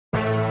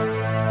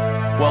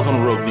Welcome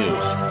to Rogue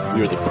News.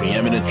 We are the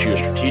preeminent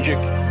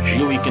geostrategic,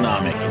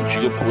 geoeconomic, and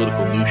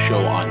geopolitical news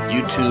show on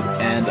YouTube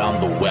and on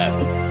the web.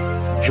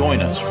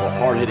 Join us for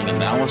hard-hitting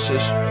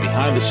analysis,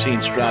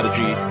 behind-the-scenes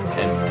strategy,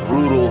 and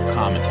brutal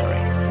commentary.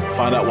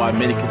 Find out why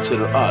many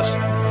consider us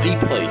the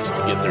place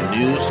to get their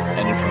news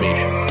and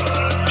information.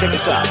 Check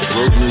us out at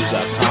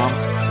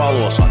roguenews.com.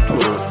 Follow us on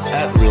Twitter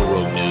at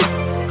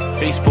RealRogueNews,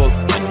 Facebook,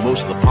 and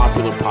most of the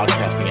popular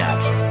podcasting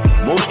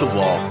apps. Most of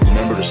all,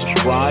 remember to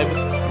subscribe,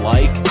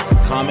 like,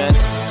 comment,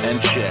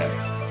 and share.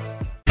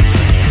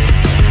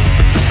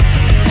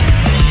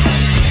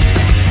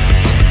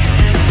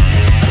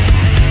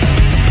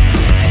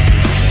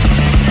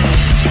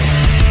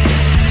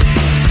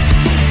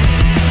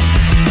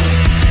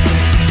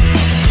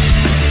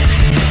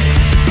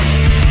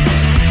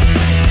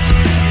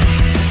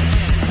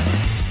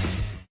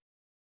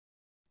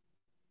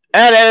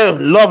 Hello,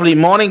 lovely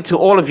morning to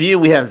all of you.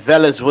 We have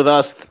Veles with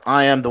us.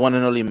 I am the one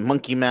and only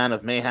monkey man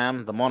of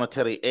mayhem, the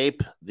monetary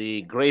ape,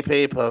 the grape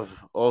ape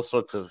of all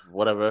sorts of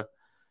whatever.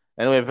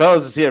 Anyway,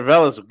 Veles is here.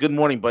 Veles, good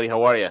morning, buddy.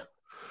 How are you?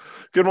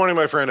 Good morning,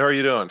 my friend. How are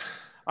you doing?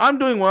 I'm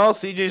doing well.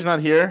 CJ's not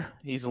here.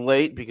 He's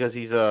late because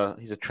he's a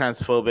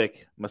transphobic,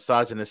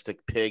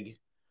 misogynistic pig.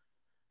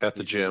 At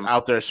the gym.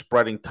 Out there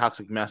spreading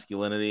toxic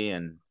masculinity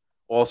and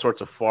all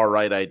sorts of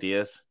far-right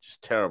ideas.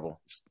 Just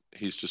terrible.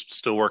 He's just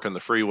still working the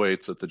free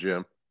weights at the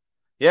gym.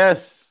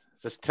 Yes,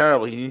 it's just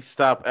terrible. He needs to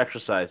stop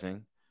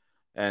exercising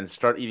and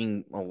start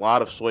eating a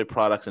lot of soy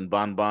products and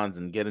bonbons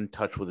and get in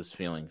touch with his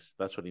feelings.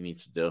 That's what he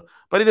needs to do.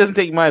 But he doesn't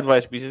take my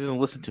advice because he doesn't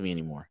listen to me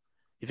anymore.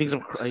 He thinks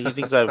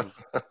I've,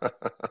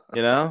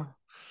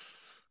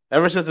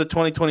 ever since the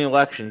 2020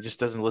 election, he just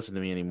doesn't listen to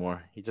me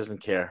anymore. He doesn't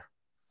care.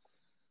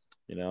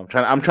 I'm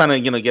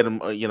trying to, get him,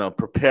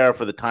 prepare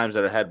for the times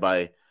that are ahead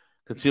by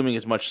consuming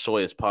as much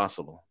soy as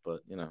possible.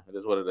 But, it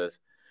is what it is.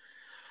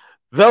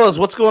 Veles,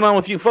 what's going on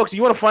with you folks?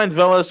 You want to find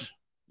Veles?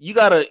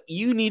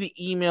 You need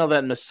to email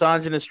that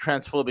misogynist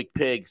transphobic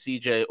pig,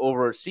 CJ,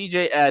 over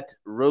CJ at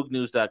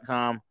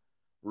roguenews.com.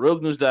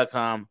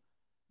 Roguenews.com.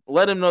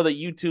 Let him know that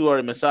you two are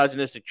a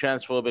misogynistic,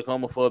 transphobic,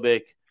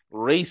 homophobic,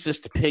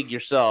 racist pig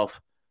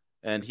yourself,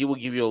 and he will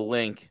give you a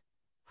link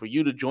for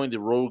you to join the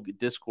Rogue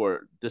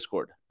Discord.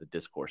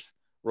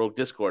 Rogue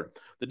Discord.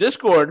 The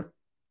Discord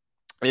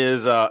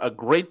is a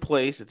great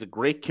place. It's a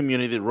great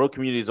community. The Rogue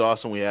community is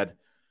awesome. We had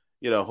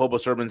Hobo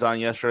Sermons on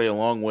yesterday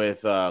along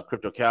with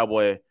Crypto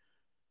Cowboy.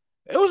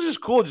 It was just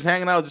cool, just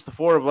hanging out, just the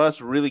four of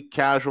us, really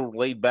casual,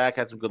 laid back,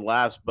 had some good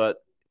laughs. But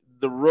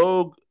the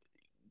Rogue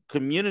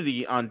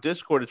community on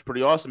Discord is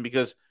pretty awesome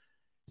because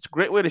it's a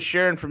great way to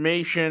share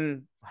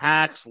information,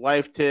 hacks,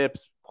 life tips,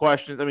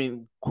 questions. I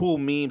mean, cool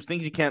memes,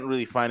 things you can't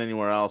really find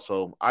anywhere else.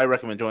 So I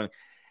recommend joining.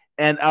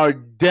 And our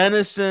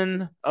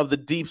denizen of the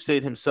deep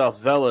state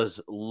himself, Veles,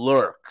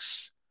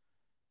 lurks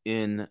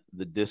in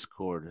the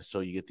Discord, so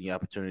you get the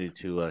opportunity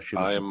to shoot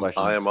some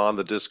questions. I am on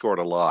the Discord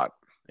a lot.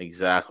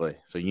 Exactly.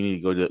 So you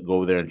need to go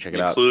over there and check it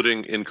out,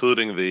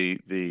 including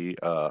the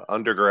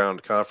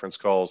underground conference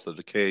calls that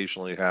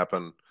occasionally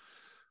happen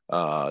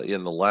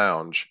in the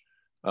lounge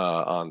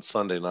on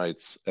Sunday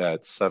nights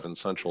at 7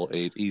 Central,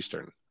 8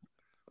 Eastern.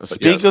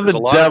 Speak of the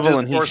devil,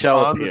 and he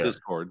shall appear.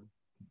 Discord.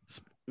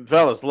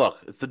 Veles, look,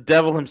 it's the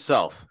devil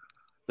himself.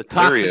 The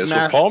toxic there he is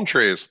with palm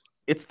trees.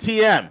 It's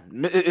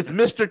TM. It's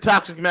Mr.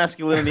 Toxic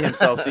Masculinity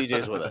himself.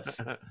 CJ's with us.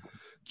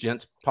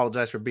 Gents,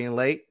 apologize for being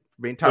late,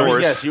 for being tired. Oh,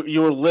 yes,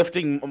 you were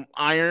lifting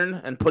iron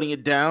and putting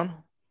it down.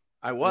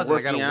 I was. And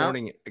I got a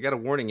warning. I got a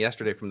warning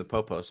yesterday from the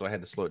Popo, so I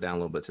had to slow it down a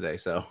little bit today.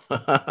 So,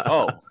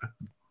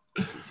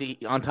 see,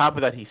 on top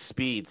of that, he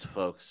speeds,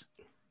 folks.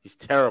 He's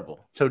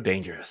terrible. So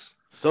dangerous.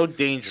 So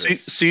dangerous.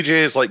 CJ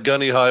is like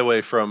Gunny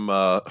Highway from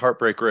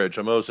Heartbreak Ridge.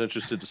 I'm always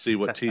interested to see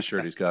what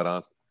T-shirt he's got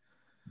on.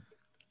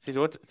 CJ,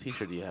 what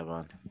T-shirt do you have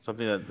on?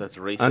 Something that's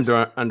racist?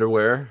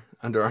 Underwear,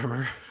 Under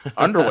Armour.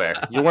 Underwear.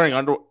 You're wearing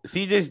underwear.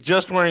 CJ's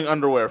just wearing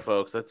underwear,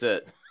 folks. That's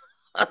it.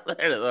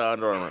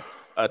 Under Armour.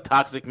 A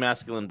toxic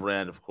masculine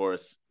brand, of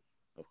course.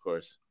 Of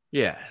course.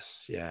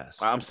 Yes.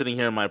 I'm sitting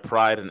here in my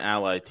Pride and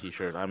Ally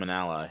T-shirt. I'm an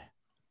ally.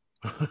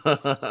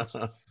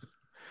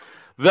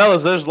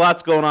 Veles, there's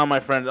lots going on, my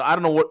friend. I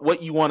don't know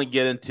what you want to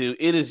get into.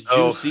 It is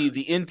juicy.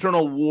 The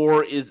internal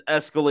war is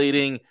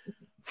escalating.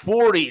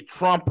 40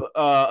 Trump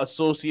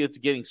associates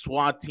getting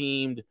SWAT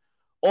teamed,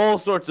 all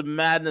sorts of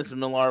madness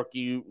and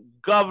malarkey,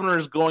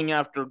 governors going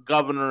after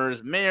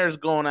governors, mayors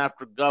going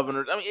after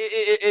governors. I mean,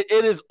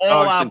 it is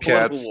all out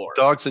political war.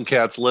 Dogs and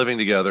cats living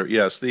together.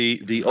 Yes,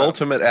 the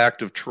ultimate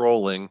act of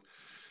trolling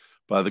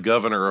by the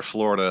governor of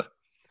Florida,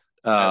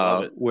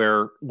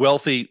 where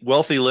wealthy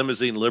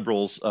limousine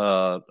liberals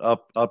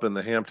up in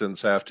the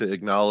Hamptons have to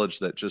acknowledge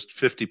that just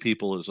 50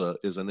 people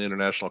is an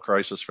international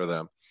crisis for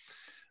them.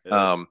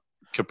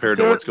 Compared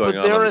to what's going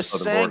on the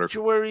southern border. They're a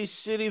sanctuary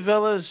city,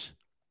 Veles.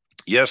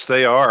 Yes,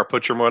 they are.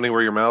 Put your money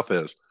where your mouth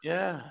is.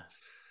 Yeah.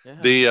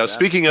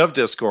 Speaking of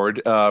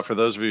Discord, for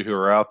those of you who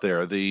are out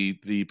there,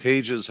 the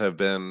pages have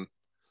been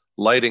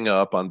lighting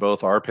up on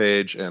both our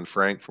page and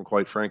Frank from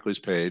Quite Frankly's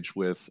page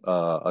with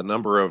a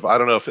number of, I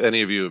don't know if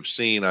any of you have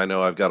seen, I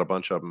know I've got a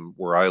bunch of them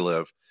where I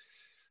live,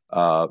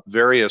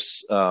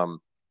 various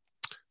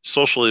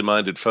socially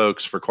minded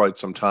folks for quite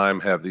some time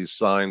have these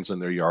signs in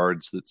their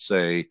yards that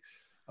say,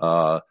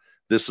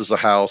 this is a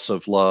house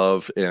of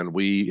love and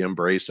we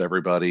embrace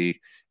everybody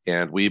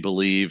and we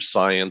believe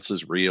science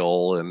is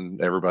real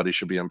and everybody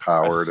should be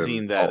empowered. I've seen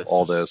and that.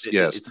 all this.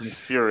 Yes. It's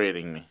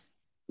infuriating me.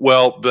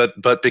 Well,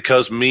 but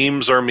because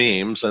memes are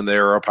memes and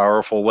they're a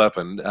powerful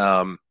weapon,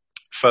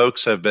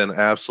 folks have been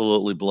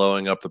absolutely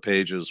blowing up the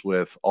pages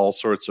with all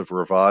sorts of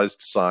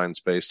revised signs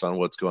based on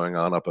what's going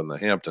on up in the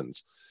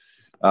Hamptons.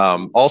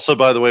 Also,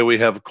 by the way, we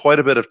have quite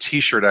a bit of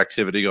T-shirt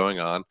activity going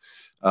on.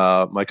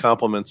 My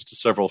compliments to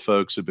several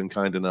folks who've been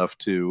kind enough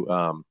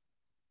to,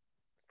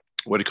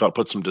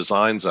 put some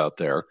designs out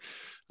there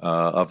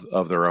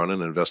of their own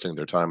and investing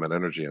their time and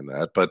energy in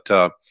that. But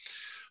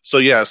so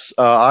yes,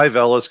 I,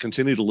 Veles,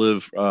 continue to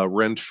live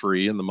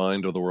rent-free in the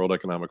mind of the World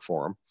Economic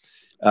Forum.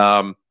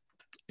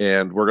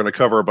 And we're going to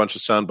cover a bunch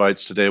of sound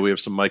bites today. We have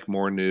some Mike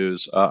Moore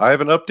news. I have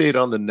an update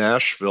on the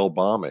Nashville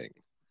bombing.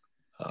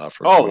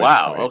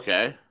 Wow.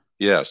 Okay.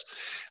 Yes.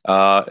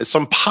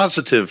 Some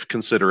positive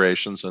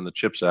considerations in the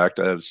CHIPS Act.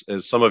 As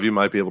some of you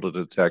might be able to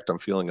detect, I'm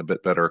feeling a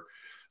bit better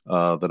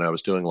than I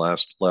was doing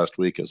last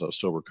week as I was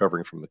still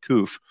recovering from the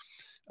coof.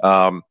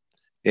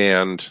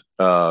 And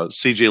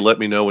CJ, let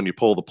me know when you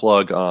pull the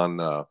plug on,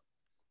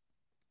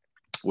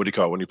 when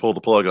you pull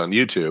the plug on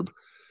YouTube,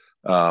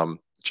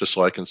 just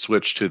so I can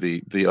switch to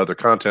the other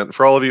content.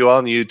 For all of you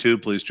on the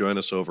YouTube, please join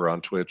us over on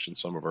Twitch and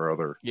some of our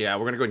other. Yeah,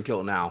 we're going to go ahead and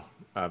kill it now,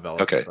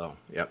 Veles. Okay. So,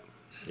 yep.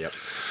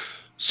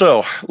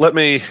 So let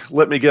me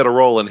get a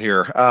roll in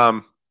here.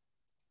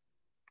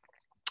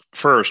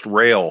 First,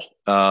 rail.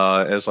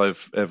 As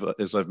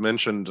I've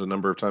mentioned a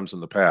number of times in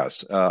the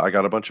past, I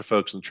got a bunch of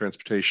folks in the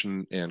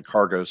transportation and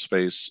cargo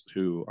space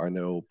who I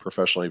know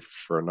professionally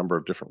for a number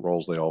of different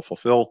roles they all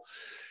fulfill.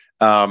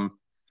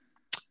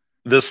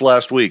 This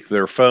last week,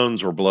 their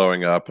phones were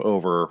blowing up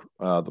over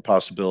the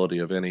possibility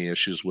of any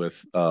issues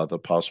with the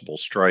possible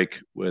strike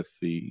with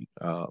the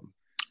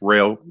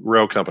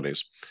rail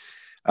companies.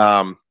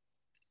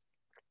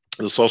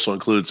 This also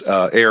includes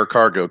air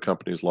cargo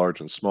companies, large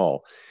and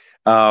small.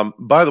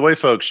 By the way,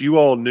 folks, you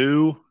all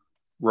knew,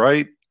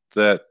 right,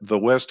 that the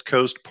West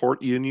Coast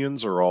port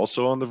unions are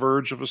also on the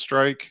verge of a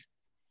strike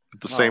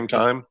at the same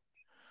time?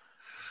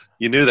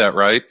 You knew that,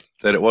 right?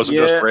 That it wasn't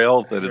just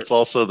rail, that it's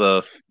also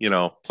the,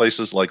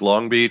 places like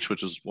Long Beach,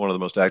 which is one of the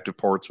most active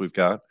ports we've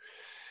got.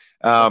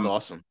 That's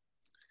awesome.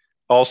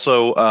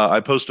 Also, I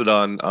posted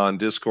on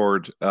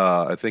Discord,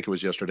 I think it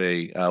was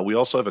yesterday, we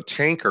also have a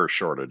tanker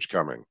shortage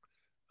coming.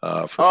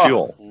 For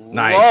fuel.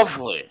 Nice.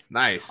 Lovely.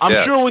 Nice.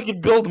 I'm sure we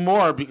could build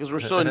more because we're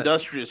so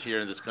industrious here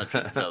in this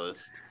country.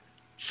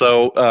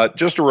 So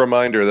just a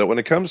reminder that when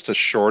it comes to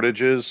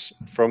shortages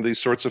from these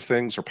sorts of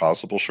things or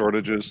possible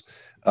shortages,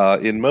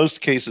 in most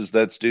cases,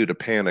 that's due to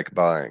panic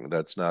buying.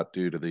 That's not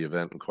due to the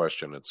event in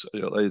question.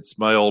 It's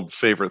my old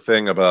favorite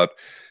thing about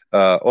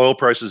oil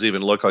prices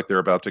even look like they're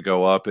about to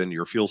go up, and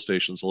your fuel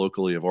stations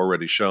locally have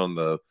already shown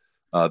the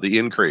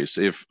increase.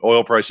 If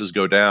oil prices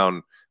go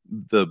down,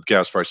 the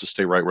gas prices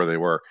stay right where they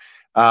were.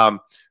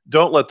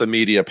 Don't let the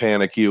media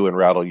panic you and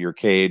rattle your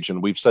cage.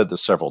 And we've said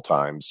this several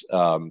times,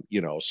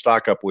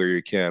 stock up where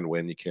you can,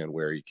 when you can,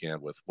 where you can,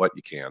 with what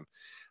you can.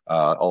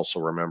 Also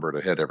remember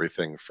to hit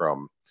everything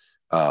from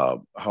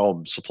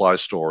home supply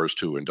stores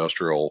to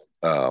industrial,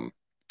 or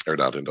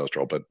not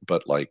industrial,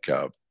 but like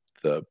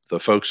the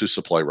folks who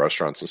supply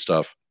restaurants and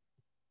stuff,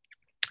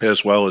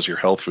 as well as your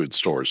health food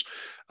stores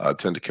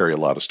tend to carry a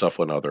lot of stuff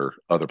when other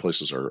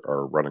places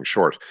are running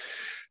short.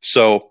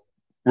 So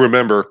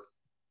remember,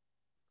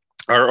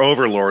 our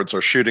overlords are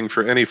shooting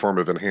for any form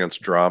of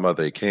enhanced drama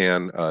they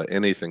can,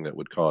 anything that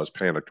would cause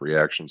panicked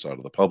reactions out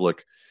of the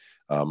public.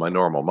 My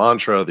normal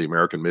mantra, the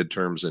American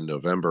midterms in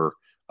November,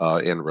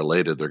 and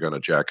related, they're going to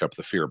jack up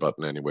the fear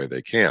button any way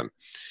they can.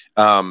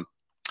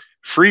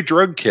 Free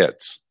drug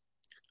kits.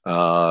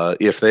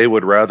 If they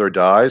would rather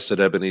die, said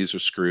Ebenezer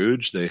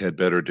Scrooge, they had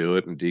better do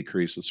it and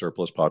decrease the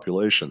surplus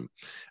population.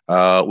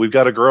 We've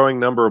got a growing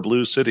number of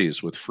blue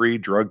cities with free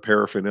drug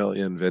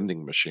paraphernalia and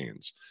vending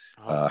machines.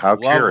 How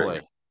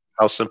caring,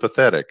 how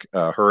sympathetic.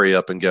 Hurry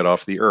up and get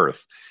off the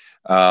earth.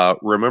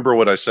 Remember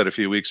what I said a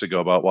few weeks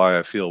ago about why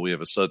I feel we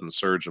have a sudden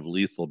surge of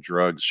lethal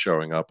drugs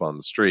showing up on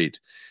the street.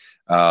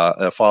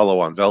 A follow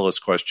on Veles'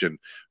 question,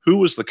 who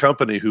was the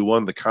company who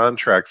won the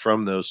contract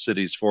from those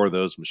cities for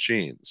those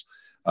machines?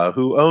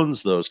 Who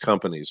owns those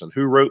companies and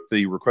who wrote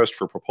the request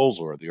for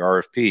proposal or the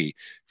RFP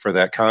for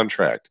that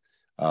contract,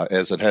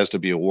 as it has to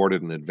be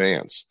awarded in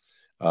advance?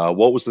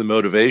 What was the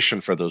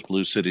motivation for those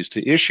blue cities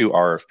to issue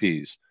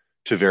RFPs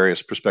to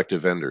various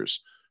prospective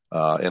vendors?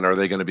 And are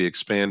they going to be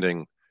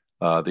expanding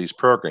these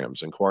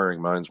programs?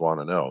 Inquiring minds want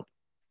to know.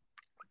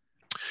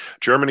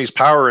 Germany's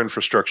power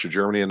infrastructure.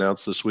 Germany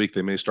announced this week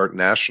they may start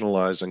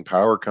nationalizing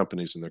power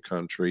companies in their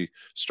country,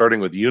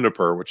 starting with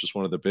Uniper, which is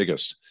one of the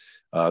biggest.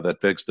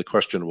 That begs the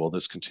question, will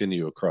this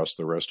continue across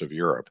the rest of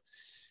Europe?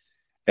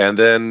 And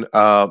then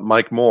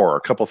Mike Moore,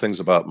 a couple things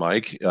about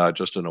Mike,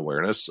 just an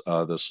awareness.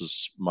 This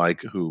is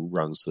Mike who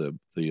runs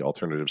the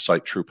alternative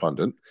site True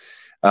Pundit.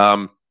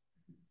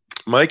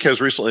 Mike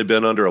has recently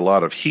been under a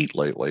lot of heat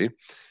lately.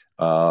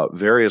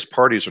 Various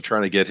parties are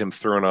trying to get him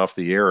thrown off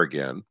the air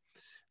again.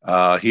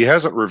 He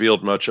hasn't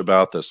revealed much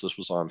about this. This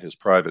was on his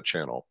private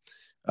channel.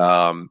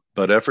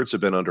 But efforts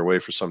have been underway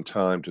for some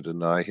time to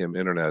deny him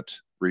internet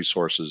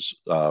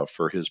resources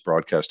for his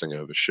broadcasting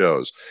of his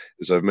shows.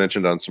 As I've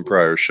mentioned on some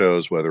prior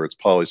shows, whether it's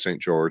Pauly St.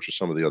 George or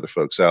some of the other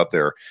folks out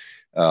there,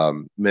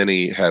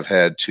 many have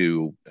had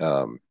to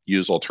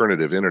use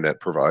alternative internet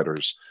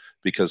providers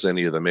because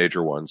any of the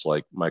major ones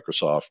like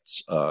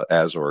Microsoft's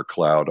Azure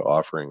cloud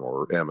offering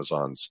or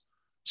Amazon's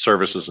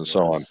services and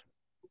so on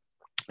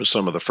are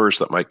some of the first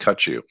that might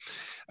cut you.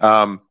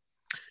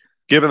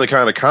 Given the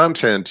kind of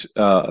content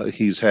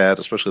he's had,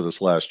 especially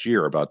this last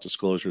year, about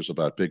disclosures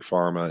about big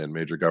pharma and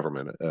major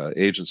government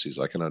agencies,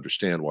 I can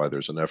understand why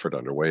there's an effort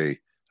underway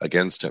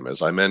against him.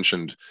 As I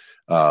mentioned,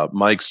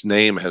 Mike's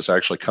name has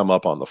actually come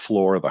up on the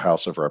floor of the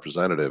House of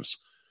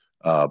Representatives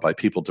by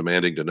people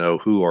demanding to know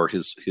who are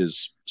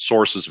his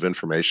sources of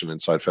information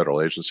inside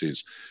federal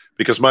agencies.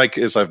 Because Mike,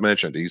 as I've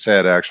mentioned, he's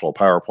had actual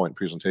PowerPoint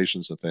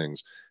presentations and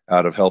things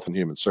out of Health and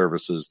Human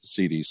Services,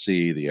 the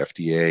CDC, the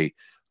FDA,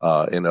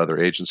 and other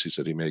agencies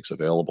that he makes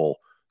available,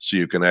 so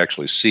you can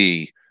actually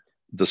see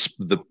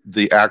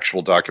the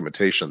actual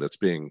documentation that's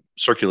being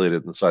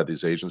circulated inside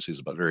these agencies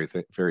about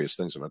various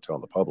things they're not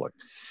telling the public.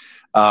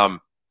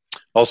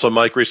 Also,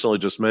 Mike recently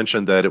just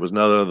mentioned that it was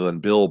none other than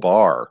Bill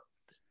Barr.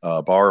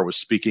 Barr was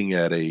speaking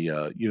at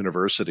a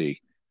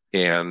university,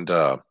 and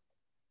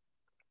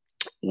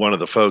one of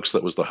the folks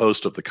that was the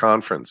host of the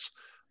conference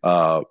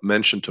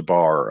mentioned to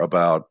Barr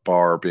about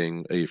Barr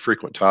being a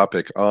frequent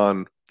topic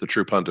on the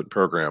True Pundit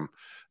program,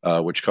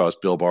 which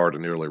caused Bill Barr to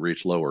nearly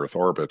reach low Earth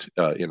orbit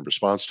in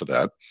response to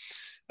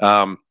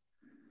that.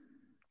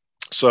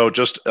 So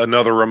just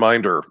another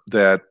reminder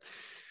that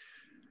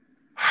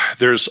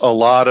there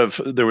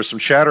was some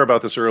chatter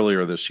about this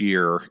earlier this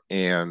year,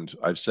 and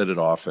I've said it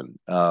often.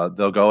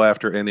 They'll go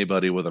after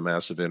anybody with a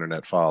massive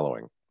internet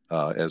following,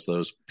 as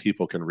those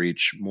people can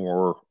reach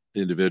more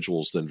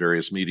individuals than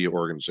various media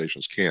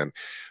organizations can.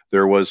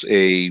 There was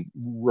a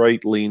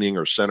right-leaning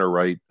or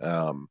center-right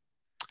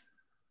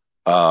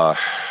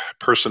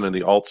person in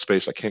the alt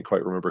space, I can't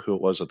quite remember who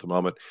it was at the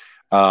moment,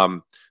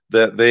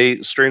 that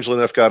they strangely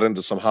enough got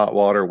into some hot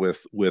water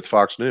with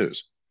Fox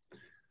News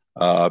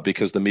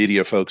because the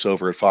media folks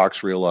over at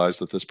Fox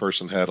realized that this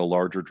person had a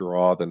larger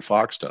draw than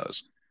Fox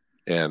does.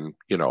 And,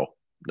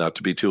 not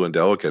to be too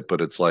indelicate, but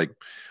it's like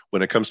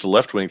when it comes to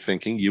left-wing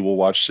thinking, you will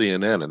watch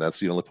CNN, and that's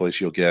the only place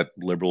you'll get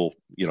liberal,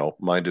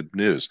 minded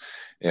news.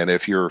 And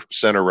if you're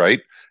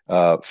center-right,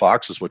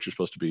 Fox is what you're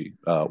supposed to be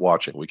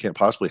watching. We can't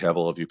possibly have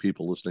all of you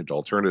people listening to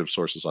alternative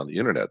sources on the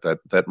internet.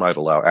 That might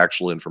allow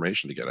actual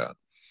information to get out.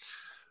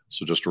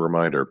 So just a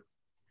reminder.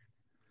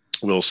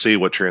 We'll see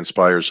what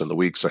transpires in the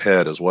weeks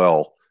ahead as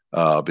well,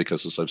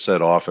 because as I've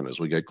said often, as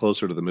we get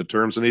closer to the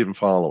midterms and even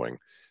following,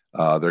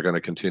 they're going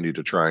to continue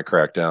to try and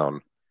crack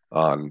down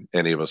on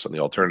any of us in the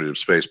alternative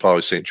space.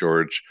 Pauly St.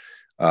 George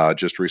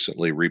just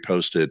recently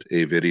reposted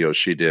a video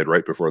she did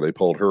right before they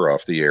pulled her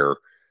off the air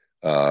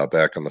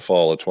back in the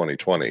fall of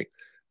 2020,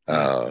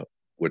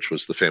 which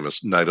was the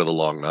famous Night of the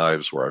Long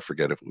Knives, where I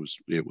forget if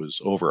it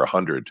was over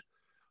 100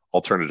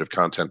 alternative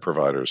content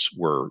providers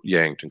were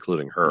yanked,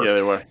 including her. Yeah,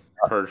 they were.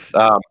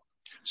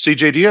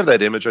 CJ, do you have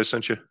that image I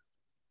sent you?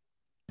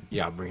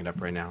 Yeah, I'll bring it up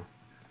right now.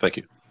 Thank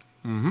you.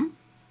 Mm-hmm.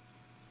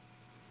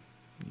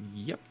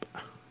 Yep.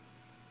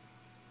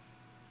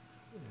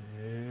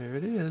 There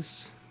it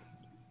is.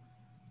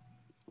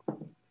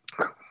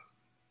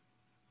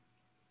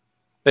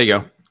 There you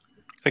go.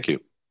 Thank you.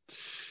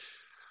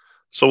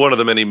 So one of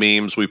the many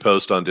memes we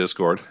post on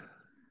Discord.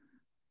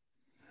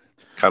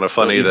 Kind of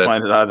funny that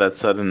find it out that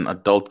sudden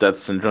adult death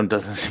syndrome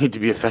doesn't seem to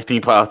be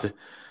affecting politics.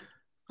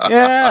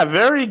 Yeah,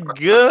 very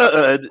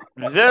good.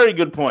 Very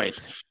good point.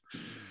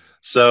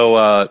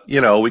 So,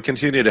 we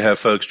continue to have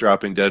folks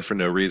dropping dead for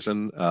no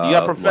reason. You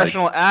got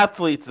professional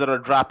athletes that are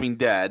dropping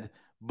dead,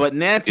 but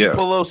Nancy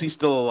Pelosi's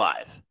still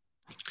alive.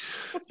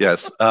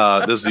 Yes.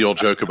 This is the old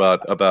joke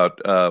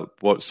about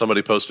what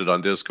somebody posted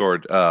on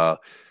Discord.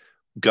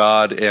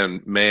 God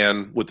and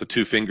man with the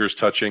two fingers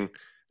touching,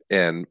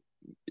 and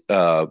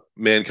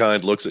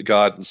mankind looks at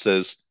God and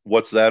says,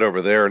 "What's that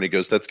over there?" And he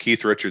goes, "That's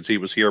Keith Richards. He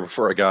was here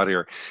before I got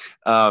here."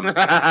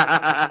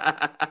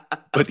 But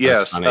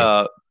yes,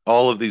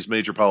 all of these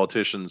major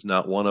politicians,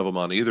 not one of them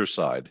on either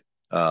side,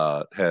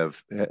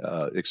 have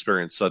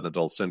experienced sudden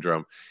adult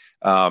syndrome.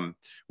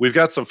 We've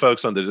got some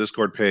folks on the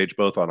Discord page,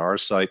 both on our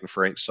site and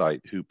Frank's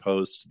site, who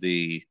post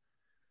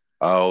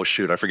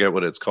I forget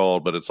what it's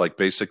called, but it's like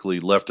basically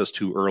left us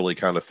too early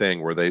kind of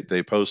thing, where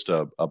they post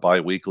a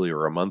bi-weekly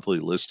or a monthly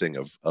listing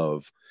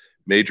of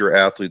major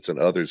athletes and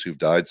others who've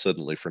died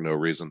suddenly for no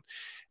reason.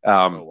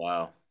 Oh,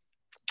 wow.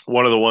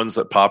 One of the ones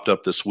that popped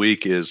up this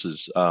week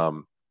is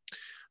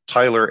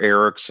Tyler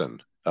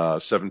Erickson,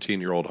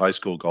 17-year-old high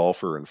school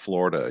golfer in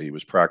Florida. He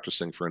was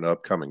practicing for an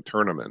upcoming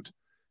tournament,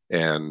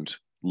 and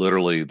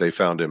literally they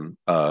found him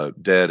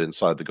dead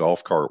inside the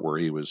golf cart where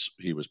he was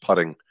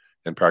putting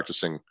and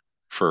practicing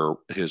for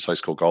his high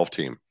school golf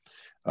team.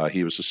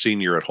 He was a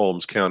senior at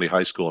Holmes County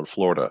High School in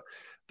Florida.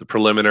 The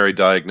preliminary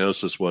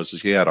diagnosis was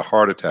that he had a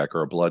heart attack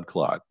or a blood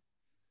clot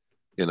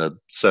in a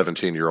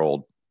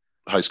 17-year-old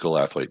high school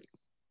athlete,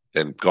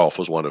 and golf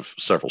was one of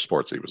several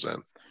sports he was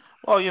in.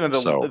 Well,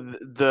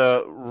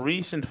 the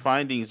recent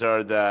findings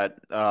are that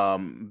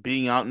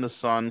being out in the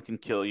sun can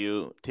kill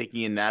you,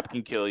 taking a nap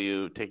can kill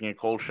you, taking a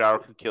cold shower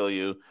can kill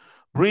you,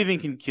 breathing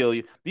can kill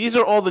you. These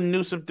are all the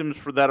new symptoms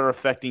that are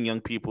affecting young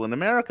people in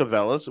America,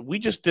 Veles. We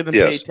just didn't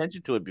pay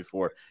attention to it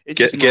before.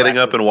 Getting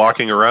up and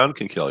walking around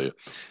can kill you.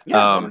 Yeah,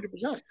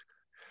 100%.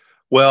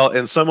 Well,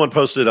 and someone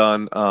posted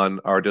on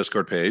our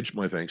Discord page,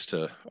 my thanks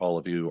to all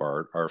of you,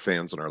 our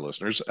fans and our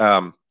listeners.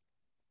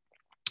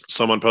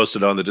 Someone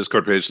posted on the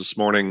Discord page this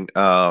morning,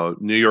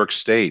 New York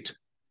State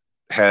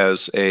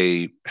has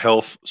a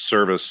health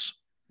service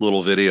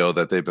little video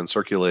that they've been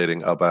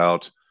circulating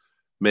about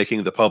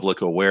making the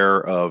public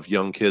aware of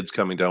young kids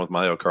coming down with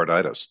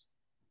myocarditis.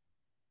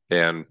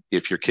 And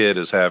if your kid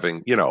is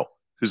having,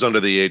 who's under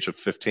the age of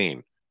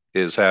 15,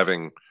 is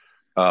having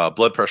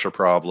blood pressure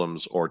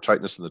problems or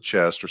tightness in the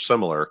chest or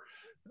similar,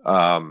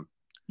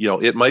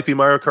 it might be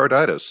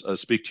myocarditis.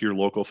 Speak to your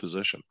local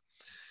physician.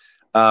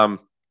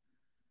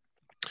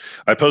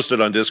 I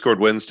posted on Discord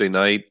Wednesday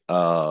night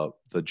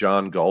the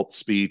John Galt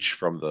speech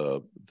from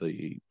the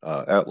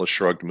Atlas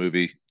Shrugged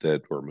movies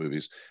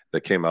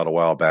that came out a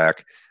while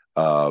back.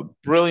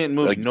 Brilliant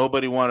movie.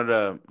 Nobody wanted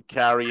to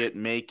carry it,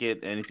 make it,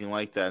 anything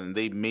like that, and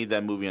they made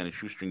that movie on a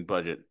shoestring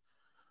budget.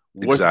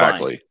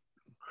 Exactly.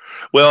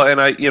 Well, and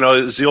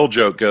as the old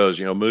joke goes,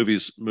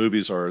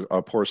 movies are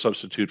a poor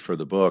substitute for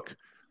the book,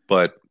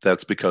 but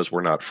that's because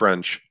we're not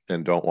French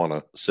and don't want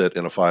to sit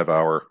in a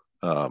 5-hour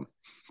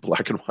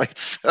black and white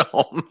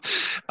film.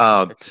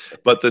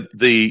 But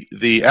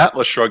the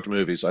Atlas Shrugged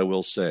movies, I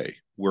will say,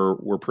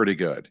 were pretty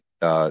good.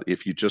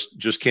 If you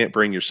just can't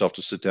bring yourself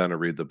to sit down and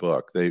read the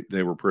book,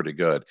 they were pretty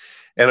good.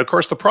 And of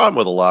course, the problem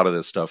with a lot of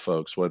this stuff,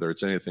 folks, whether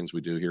it's any things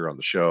we do here on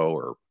the show,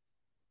 or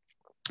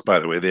by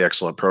the way, the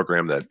excellent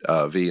program that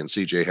V and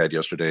CJ had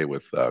yesterday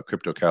with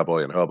Crypto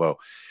Cowboy and Hobo,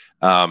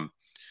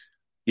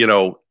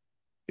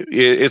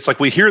 it's like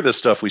we hear this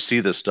stuff, we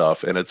see this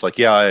stuff, and it's like,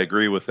 yeah, I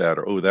agree with that,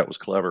 or, oh, that was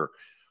clever.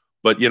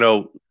 But,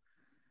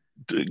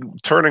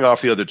 turning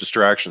off the other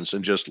distractions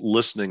and just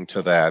listening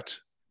to that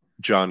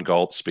John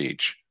Galt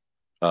speech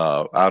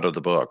out of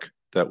the book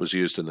that was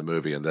used in the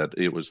movie, and that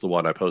it was the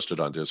one I posted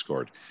on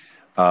Discord.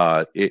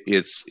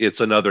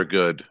 It's another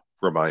good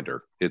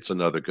reminder. It's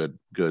another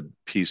good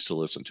piece to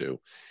listen to.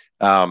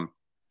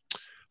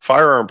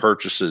 Firearm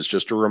purchases,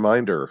 just a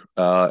reminder,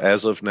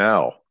 as of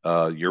now,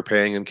 you're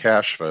paying in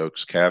cash,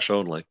 folks, cash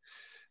only.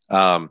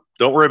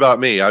 Don't worry about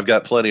me. I've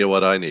got plenty of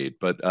what I need.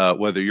 But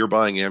whether you're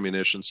buying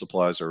ammunition,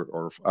 supplies,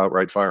 or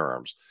outright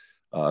firearms,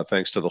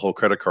 thanks to the whole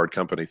credit card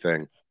company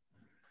thing,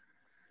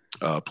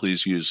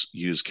 please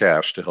use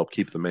cash to help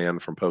keep the man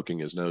from poking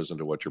his nose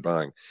into what you're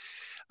buying.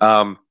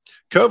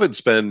 COVID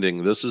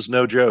spending, this is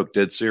no joke,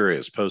 dead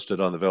serious, posted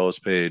on the Veles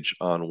page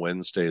on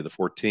Wednesday, the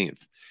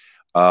 14th.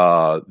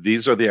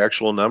 These are the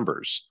actual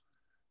numbers.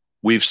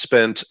 We've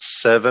spent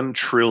 $7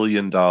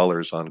 trillion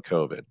on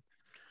COVID.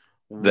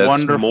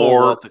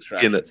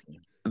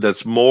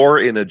 That's more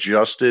in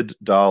adjusted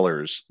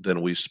dollars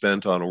than we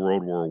spent on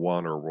World War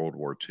I or World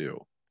War II.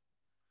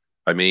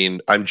 I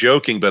mean, I'm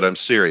joking, but I'm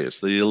serious.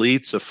 The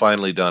elites have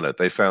finally done it.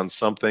 They found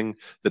something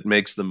that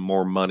makes them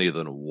more money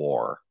than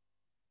war.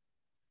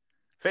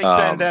 Fake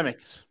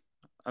pandemics.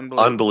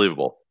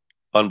 Unbelievable.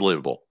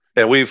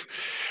 And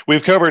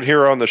we've covered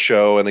here on the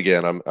show, and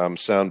again, I'm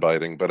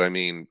soundbiting, but I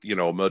mean,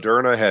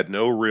 Moderna had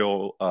no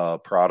real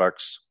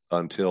products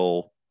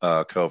until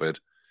COVID.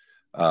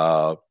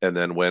 And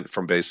then went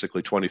from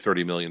basically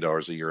 $20-30 million a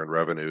year in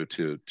revenue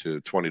to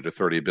 20 to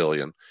 30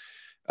 billion.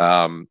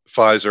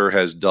 Pfizer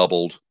has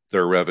doubled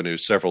their revenue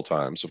several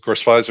times. Of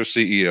course, Pfizer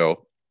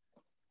CEO,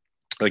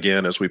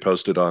 again, as we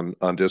posted on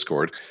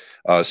Discord,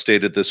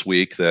 stated this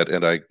week that,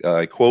 and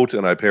I quote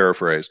and I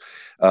paraphrase,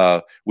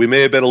 we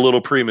may have been a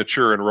little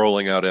premature in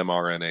rolling out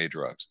mRNA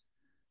drugs.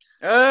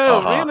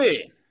 Oh,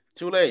 really?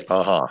 Too late.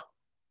 So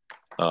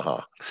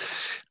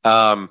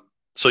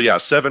yeah,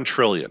 $7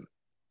 trillion.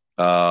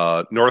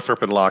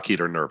 Northrop and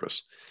Lockheed are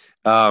nervous.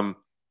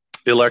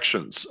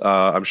 Elections.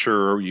 I'm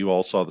sure you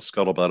all saw the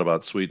scuttlebutt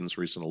about Sweden's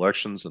recent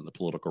elections, and the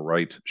political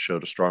right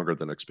showed a stronger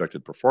than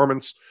expected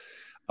performance.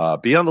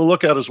 Be on the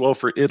lookout as well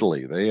for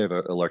Italy. They have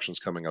elections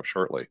coming up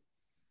shortly.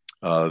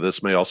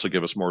 This may also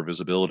give us more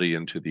visibility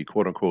into the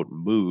quote-unquote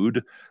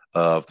mood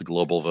of the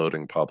global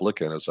voting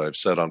public. And as I've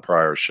said on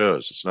prior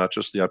shows, it's not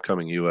just the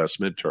upcoming U.S.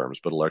 midterms,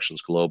 but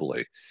elections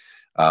globally.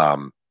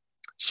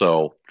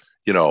 So,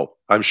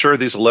 I'm sure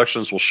these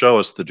elections will show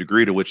us the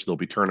degree to which they'll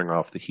be turning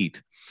off the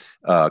heat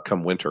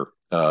come winter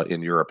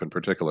in Europe in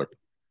particular.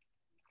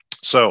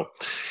 So,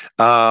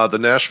 the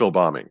Nashville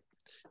bombing.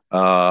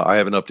 I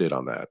have an update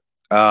on that.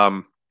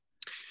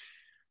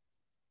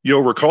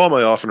 You'll recall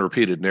my often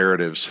repeated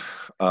narratives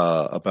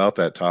about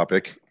that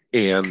topic,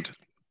 and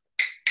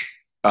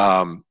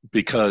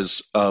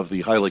because of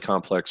the highly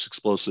complex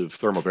explosive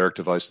thermobaric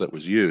device that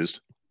was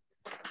used,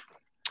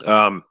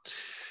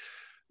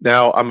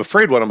 Now, I'm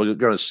afraid what I'm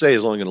going to say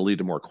is only going to lead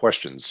to more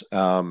questions.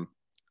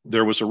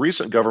 There was a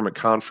recent government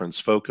conference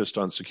focused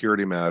on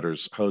security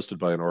matters hosted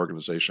by an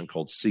organization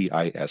called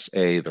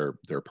CISA.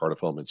 They're part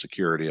of Homeland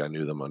Security. I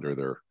knew them under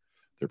their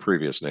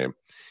previous name.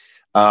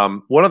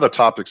 One of the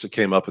topics that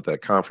came up at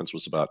that conference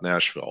was about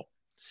Nashville.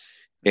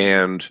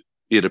 And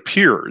it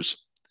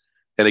appears,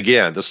 and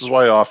again, this is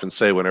why I often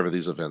say whenever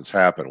these events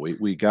happen,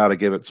 we got to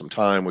give it some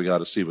time. We got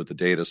to see what the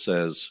data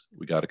says.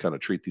 We got to kind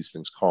of treat these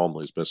things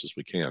calmly as best as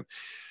we can.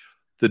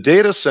 The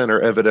data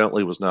center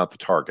evidently was not the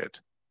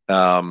target.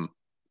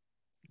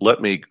 Let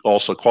me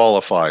also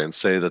qualify and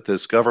say that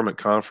this government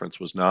conference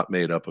was not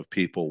made up of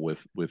people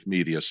with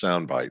media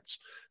sound bites.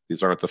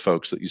 These aren't the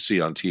folks that you see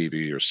on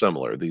TV or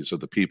similar. These are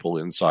the people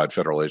inside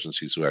federal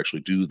agencies who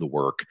actually do the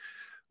work,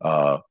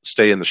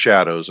 stay in the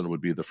shadows, and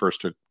would be the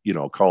first to,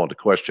 call into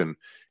question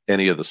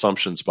any of the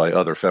assumptions by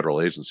other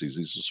federal agencies.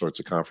 These are the sorts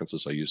of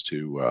conferences I used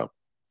to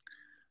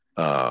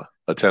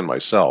attend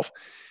myself.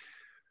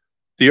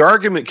 The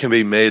argument can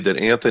be made that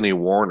Anthony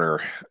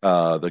Warner,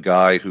 the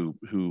guy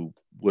who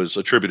was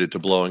attributed to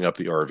blowing up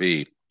the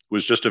RV,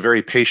 was just a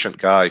very patient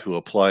guy who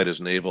applied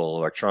his naval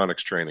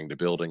electronics training to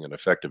building an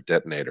effective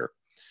detonator.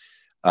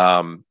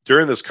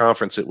 During this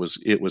conference, it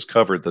was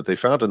covered that they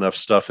found enough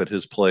stuff at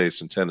his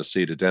place in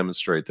Tennessee to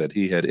demonstrate that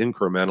he had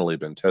incrementally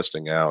been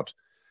testing out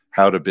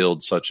how to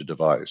build such a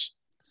device.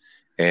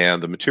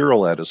 And the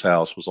material at his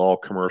house was all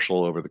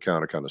commercial,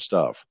 over-the-counter kind of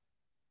stuff.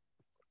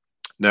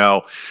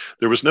 Now,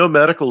 there was no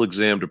medical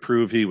exam to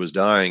prove he was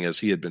dying, as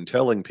he had been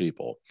telling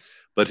people,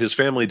 but his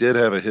family did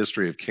have a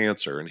history of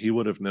cancer, and he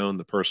would have known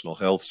the personal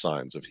health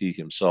signs if he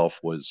himself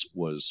was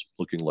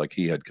looking like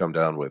he had come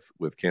down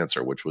with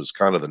cancer, which was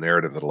kind of the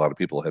narrative that a lot of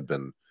people had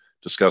been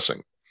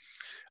discussing.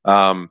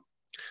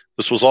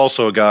 This was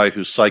also a guy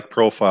whose psych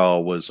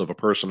profile was of a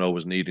person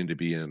always needing to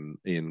be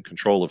in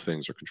control of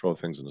things, or control of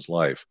things in his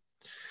life.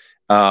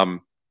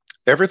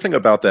 Everything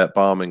about that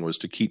bombing was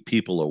to keep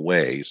people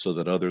away so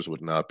that others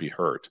would not be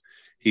hurt.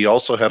 He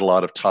also had a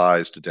lot of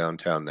ties to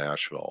downtown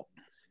Nashville,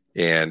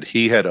 and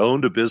he had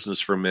owned a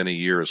business for many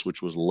years,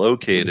 which was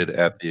located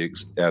at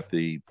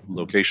the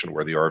location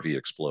where the RV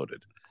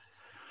exploded.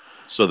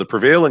 So the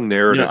prevailing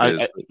narrative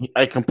is...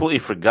 I completely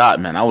forgot,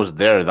 man. I was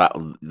there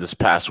this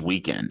past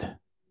weekend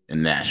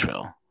in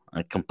Nashville.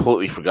 I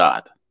completely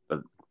forgot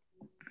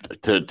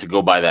to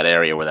go by that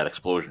area where that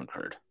explosion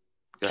occurred.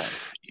 Go ahead.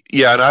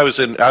 Yeah, and I was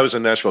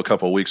in Nashville a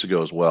couple of weeks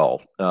ago as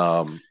well.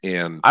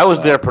 And I was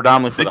there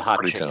predominantly for the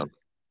hot chicken. Town.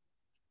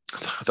 I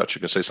thought you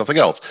were going to say something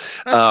else.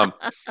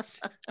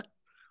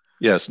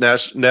 Yes,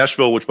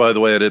 Nashville, which, by the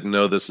way, I didn't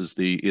know this is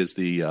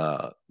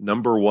the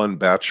number one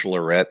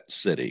bachelorette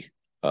city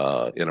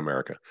in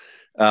America.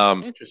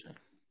 Interesting.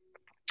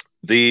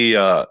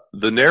 The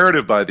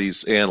narrative by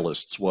these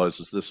analysts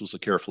was this was a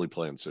carefully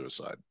planned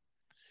suicide.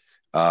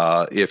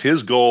 If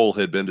his goal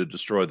had been to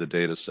destroy the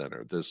data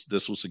center,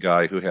 this was a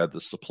guy who had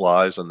the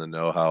supplies and the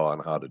know-how on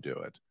how to do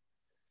it.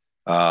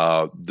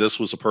 This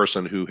was a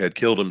person who had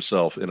killed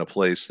himself in a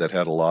place that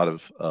had a lot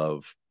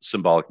of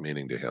symbolic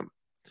meaning to him.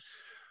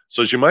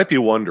 So as you might be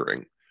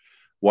wondering,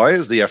 why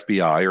is the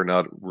FBI or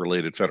not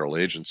related federal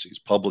agencies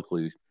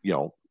publicly,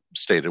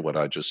 stated what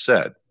I just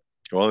said?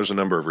 Well, there's a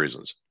number of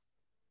reasons.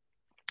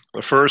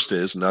 The first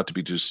is, not to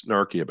be too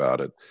snarky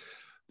about it,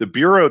 the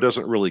Bureau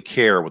doesn't really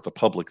care what the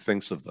public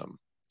thinks of them,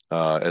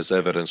 as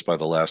evidenced by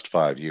the last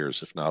 5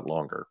 years, if not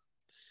longer.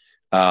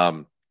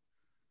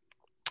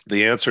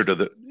 They answer to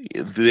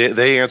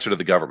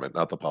the government,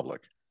 not the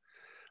public.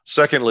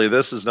 Secondly,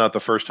 this is not the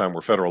first time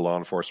where federal law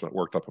enforcement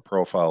worked up a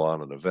profile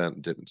on an event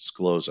and didn't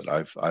disclose it.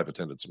 I've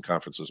attended some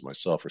conferences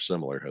myself, or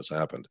similar has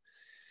happened.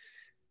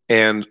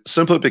 And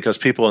simply because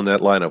people in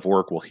that line of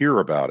work will hear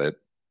about it,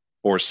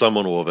 or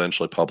someone will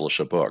eventually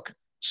publish a book.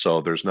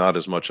 So there's not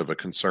as much of a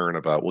concern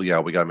about, well, yeah,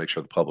 we got to make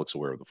sure the public's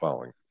aware of the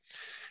following.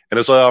 And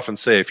as I often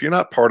say, if you're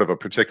not part of a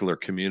particular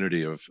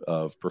community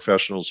of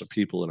professionals or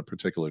people in a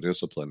particular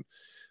discipline,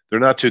 they're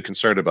not too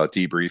concerned about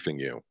debriefing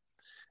you.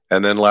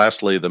 And then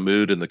lastly, the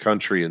mood in the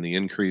country and the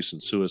increase in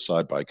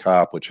suicide by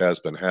cop, which has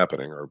been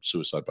happening, or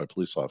suicide by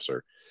police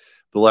officer.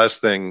 The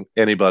last thing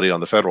anybody on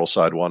the federal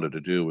side wanted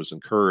to do was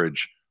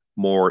encourage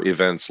more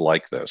events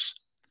like this.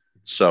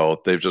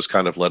 So they've just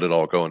kind of let it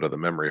all go into the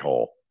memory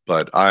hole.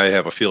 But I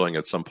have a feeling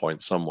at some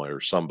point somewhere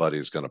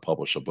somebody's going to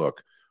publish a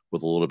book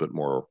with a little bit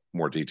more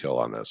detail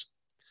on this.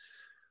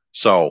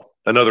 So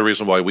another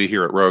reason why we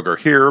here at Rogue are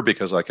here,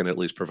 because I can at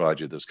least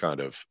provide you this kind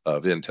of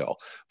intel.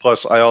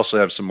 Plus, I also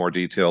have some more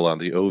detail on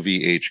the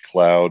OVH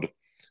cloud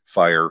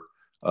fire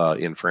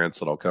in France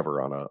that I'll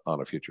cover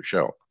on a future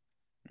show.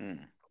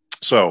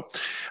 So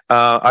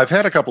I've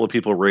had a couple of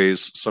people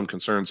raise some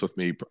concerns with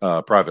me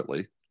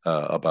privately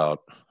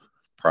about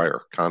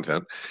prior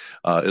content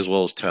as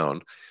well as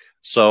tone.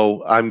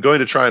 So I'm going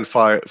to try and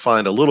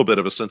find a little bit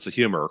of a sense of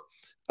humor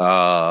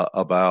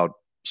about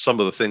some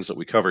of the things that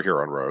we cover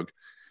here on Rogue.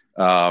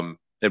 And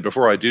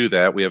before I do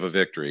that, we have a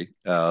victory.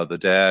 The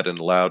dad in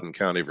Loudoun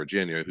County,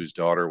 Virginia, whose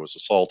daughter was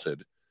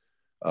assaulted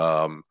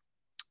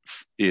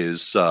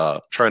is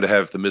trying to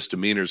have the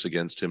misdemeanors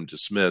against him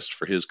dismissed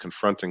for his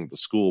confronting the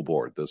school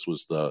board. This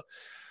was the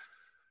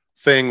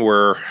thing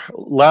where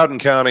Loudoun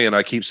County, and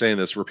I keep saying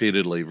this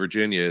repeatedly,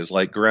 Virginia is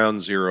like ground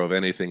zero of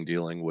anything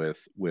dealing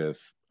with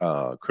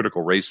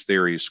critical race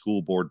theory,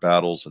 school board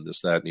battles, and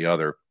this, that, and the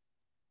other.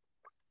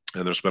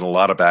 And there's been a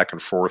lot of back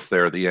and forth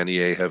there. The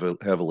NEA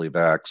heavily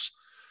backs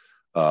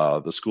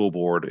the school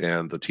board,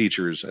 and the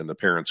teachers and the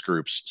parents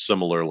groups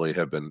similarly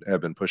have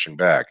been pushing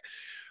back.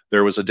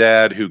 There was a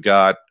dad who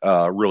got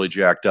really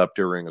jacked up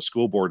during a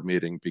school board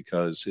meeting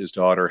because his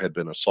daughter had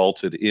been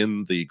assaulted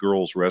in the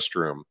girls'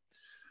 restroom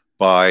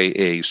by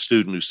a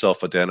student who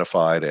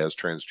self-identified as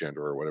transgender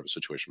or whatever the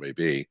situation may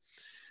be.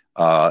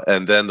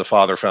 And then the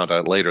father found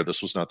out later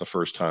this was not the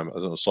first time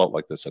an assault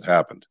like this had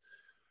happened.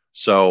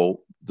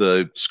 So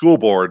the school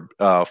board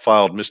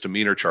filed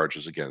misdemeanor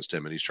charges against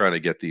him, and he's trying to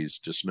get these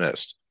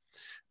dismissed.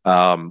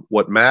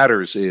 What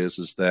matters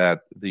is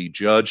that the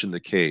judge in the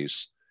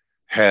case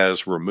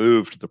has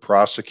removed the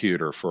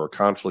prosecutor for a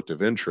conflict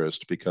of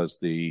interest because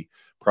the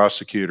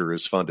prosecutor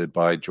is funded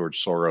by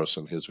George Soros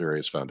and his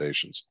various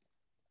foundations.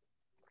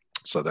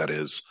 So that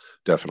is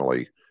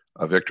definitely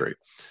a victory.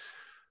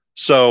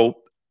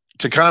 So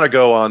to kind of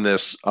go on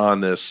this,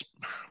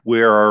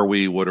 where are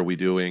we? What are we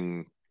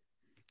doing?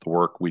 The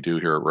work we do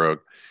here at Rogue.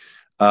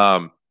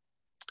 One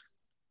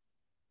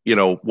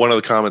of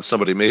the comments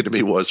somebody made to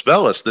me was,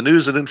 Veles, the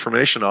news and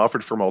information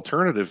offered from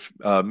alternative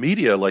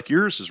media like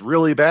yours is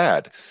really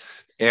bad.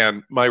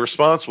 And my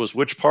response was,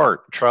 which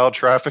part? Child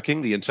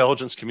trafficking, the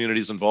intelligence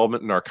community's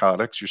involvement in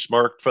narcotics, your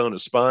smartphone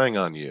is spying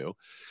on you,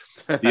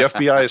 the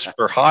FBI is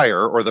for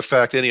hire, or the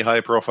fact any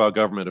high-profile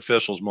government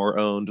official is more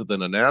owned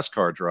than a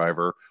NASCAR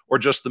driver, or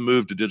just the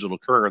move to digital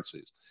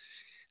currencies.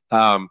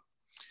 A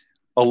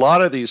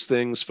lot of these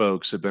things,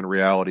 folks, have been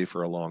reality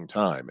for a long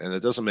time, and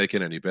it doesn't make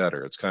it any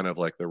better. It's kind of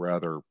like the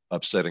rather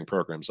upsetting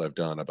programs I've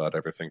done about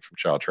everything from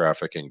child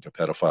trafficking to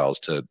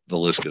pedophiles to the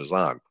list goes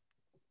on.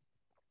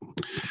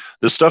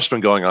 This stuff's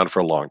been going on for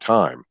a long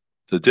time.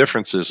 The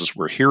difference is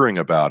we're hearing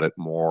about it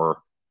more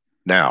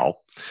now.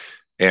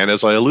 And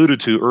as I alluded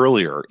to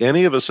earlier,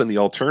 any of us in the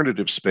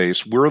alternative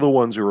space, we're the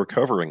ones who are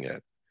covering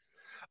it.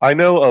 I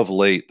know of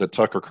late that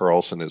Tucker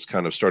Carlson has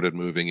kind of started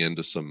moving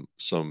into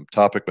some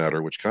topic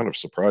matter, which kind of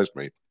surprised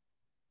me,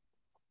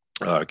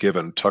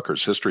 given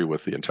Tucker's history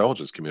with the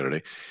intelligence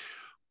community.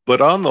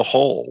 But on the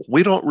whole,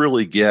 we don't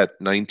really get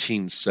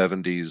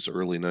 1970s,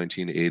 early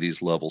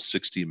 1980s level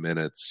 60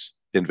 minutes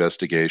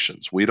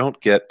investigations. We don't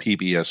get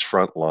PBS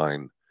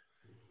Frontline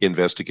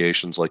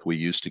investigations like we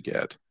used to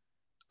get.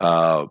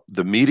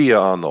 The media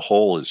on the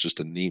whole is just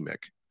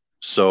anemic.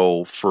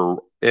 So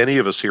for any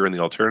of us here in the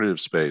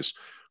alternative space,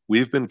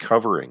 we've been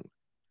covering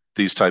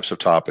these types of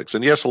topics.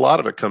 And yes, a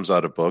lot of it comes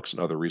out of books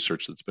and other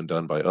research that's been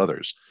done by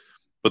others.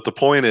 But the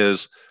point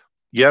is,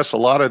 yes, a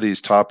lot of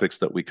these topics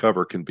that we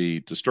cover can be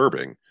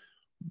disturbing.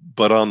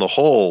 But on the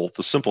whole,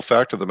 the simple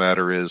fact of the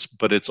matter is,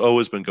 but it's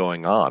always been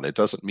going on. It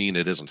doesn't mean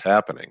it isn't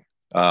happening.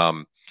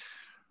 The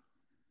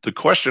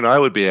question I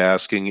would be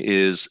asking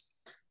is,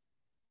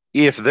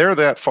 if they're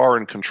that far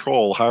in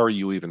control, how are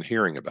you even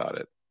hearing about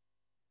it?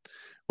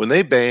 When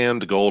they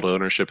banned gold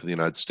ownership in the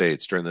United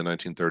States during the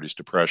 1930s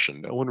Depression,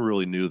 no one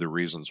really knew the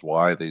reasons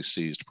why they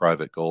seized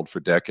private gold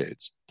for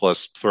decades,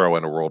 plus throw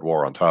in a world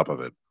war on top of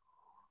it.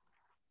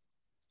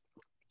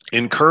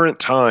 In current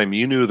time,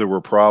 you knew there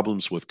were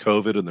problems with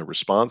COVID and the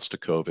response to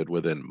COVID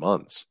within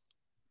months.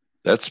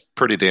 That's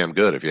pretty damn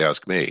good, if you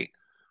ask me.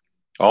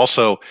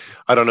 Also,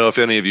 I don't know if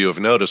any of you have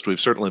noticed, we've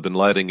certainly been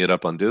lighting it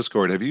up on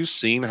Discord. Have you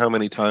seen how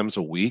many times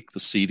a week the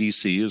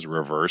CDC is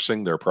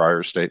reversing their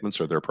prior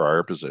statements or their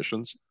prior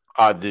positions?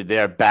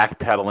 They're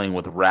backpedaling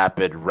with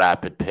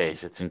rapid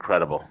pace. It's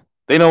incredible.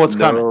 They know what's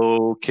coming.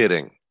 No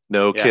kidding.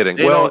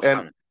 Well,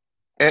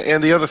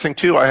 and the other thing,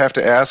 too, I have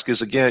to ask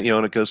is, again,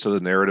 and it goes to the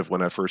narrative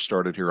when I first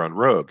started here on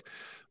Rogue,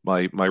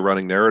 my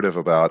running narrative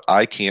about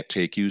I can't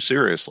take you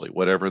seriously,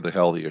 whatever the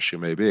hell the issue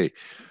may be.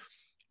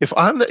 If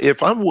I'm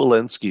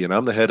Walensky and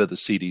I'm the head of the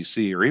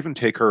CDC, or even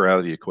take her out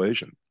of the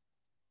equation,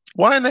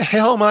 why in the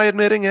hell am I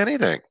admitting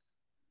anything?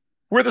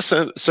 We're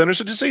the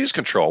Centers of Disease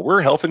Control. We're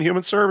Health and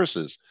Human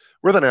Services.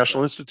 We're the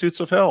National Institutes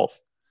of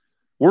Health.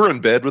 We're in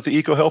bed with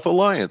the EcoHealth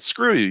Alliance.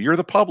 Screw you. You're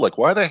the public.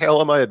 Why the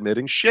hell am I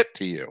admitting shit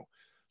to you?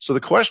 So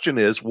the question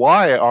is,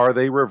 why are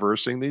they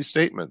reversing these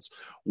statements?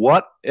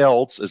 What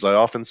else, as I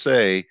often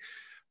say,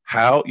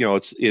 how,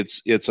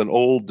 it's an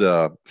old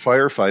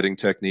firefighting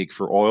technique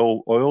for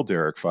oil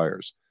derrick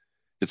fires.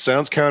 It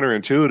sounds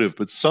counterintuitive,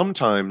 but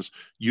sometimes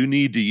you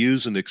need to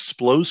use an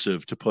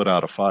explosive to put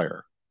out a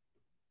fire.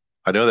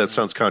 I know that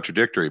sounds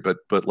contradictory, but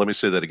let me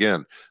say that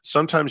again.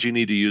 Sometimes you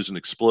need to use an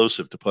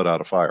explosive to put out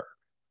a fire.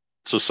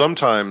 So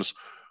sometimes,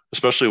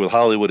 especially with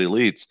Hollywood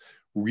elites,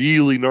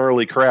 really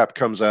gnarly crap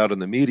comes out in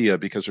the media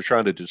because they're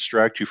trying to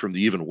distract you from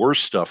the even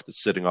worse stuff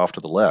that's sitting off to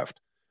the left.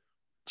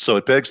 So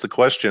it begs the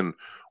question,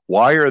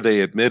 why are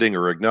they admitting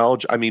or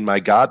acknowledging? I mean, my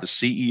God, the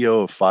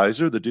CEO of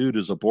Pfizer, the dude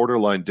is a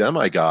borderline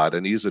demigod,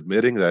 and he's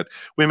admitting that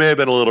we may have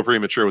been a little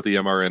premature with the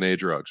mRNA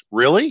drugs.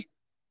 Really?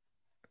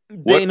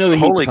 They know the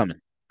heat's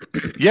coming.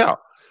 Yeah.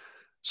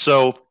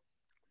 So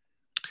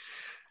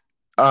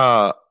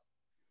I'm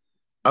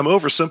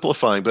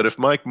oversimplifying, but if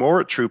Mike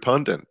Moore, true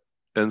pundit,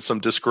 and some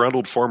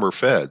disgruntled former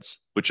feds,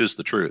 which is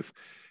the truth,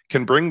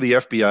 can bring the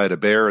FBI to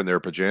bear in their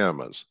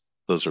pajamas,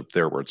 those are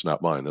their words,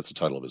 not mine. That's the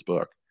title of his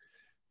book.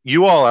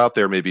 You all out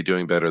there may be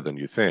doing better than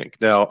you think.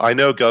 Now, I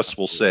know Gus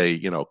will say,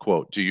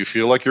 quote, do you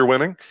feel like you're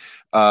winning?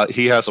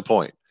 He has a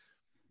point.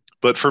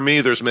 But for me,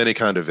 there's many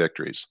kind of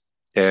victories.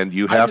 And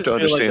you have to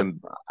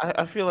understand.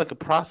 I feel like a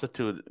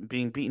prostitute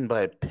being beaten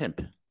by a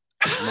pimp.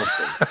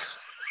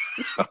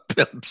 A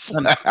pimp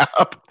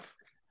slap.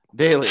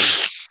 Daily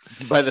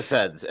by the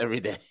feds every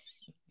day.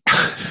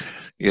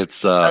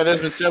 It's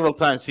there's been several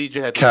times CJ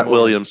had Cat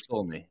Williams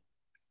told me.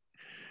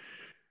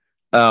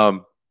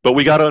 But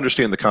we got to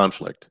understand the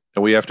conflict,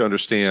 and we have to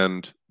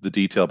understand the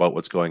detail about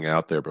what's going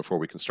out there before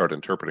we can start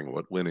interpreting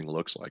what winning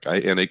looks like.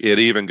 And it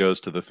even goes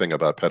to the thing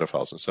about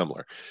pedophiles and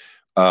similar.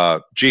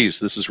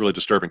 Geez, this is really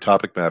disturbing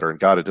topic matter, and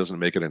God, it doesn't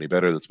make it any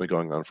better. That's been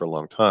going on for a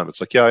long time.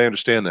 It's like, yeah, I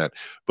understand that.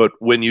 But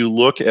when you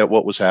look at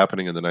what was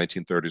happening in the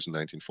 1930s and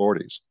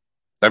 1940s,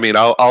 I mean,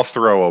 I'll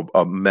throw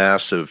a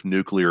massive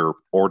nuclear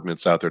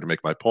ordinance out there to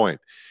make my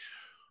point.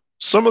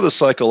 Some of the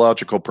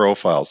psychological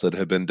profiles that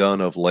have been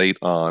done of late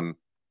on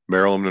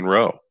Marilyn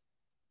Monroe.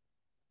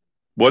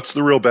 What's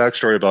the real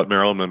backstory about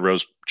Marilyn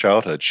Monroe's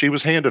childhood? She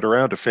was handed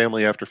around to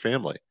family after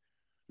family.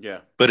 Yeah.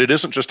 But it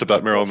isn't just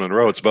about Marilyn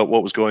Monroe. It's about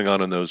what was going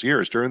on in those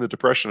years. During the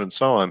Depression and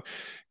so on,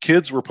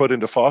 kids were put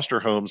into foster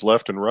homes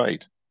left and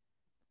right.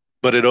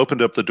 But it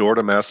opened up the door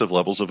to massive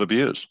levels of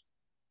abuse.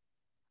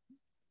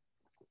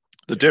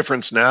 The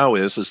difference now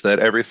is that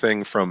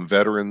everything from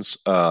veterans,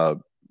 I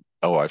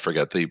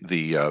forget the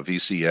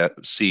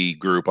VCC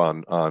group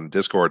on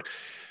Discord,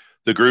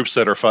 the groups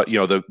that are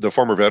the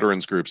former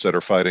veterans groups that are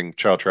fighting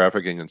child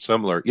trafficking and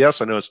similar. Yes,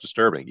 I know it's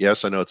disturbing.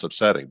 Yes, I know it's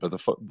upsetting. But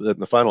in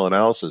the final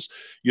analysis,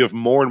 you have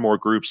more and more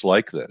groups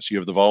like this. You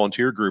have the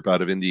volunteer group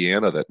out of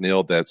Indiana that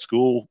nailed that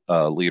school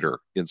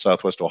leader in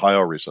Southwest Ohio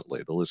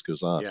recently. The list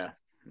goes on.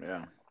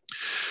 Yeah.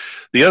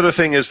 The other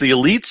thing is the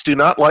elites do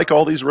not like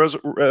all these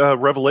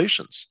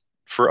revelations.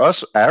 For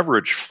us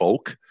average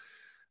folk,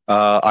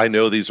 I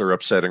know these are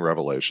upsetting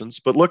revelations,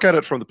 but look at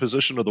it from the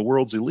position of the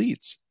world's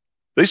elites.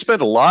 They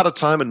spend a lot of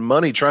time and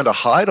money trying to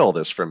hide all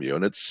this from you,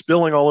 and it's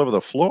spilling all over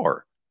the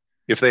floor.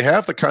 If they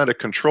have the kind of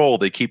control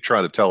they keep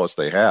trying to tell us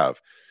they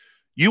have,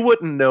 you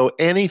wouldn't know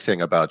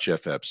anything about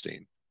Jeff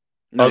Epstein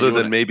other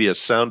than maybe a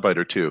soundbite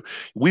or two.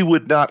 We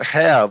would not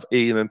have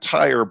an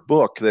entire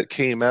book that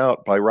came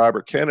out by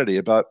Robert Kennedy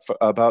about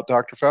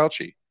Dr.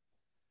 Fauci.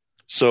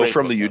 So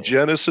from the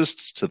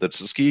eugenicists to the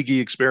Tuskegee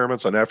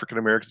experiments on African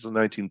Americans in the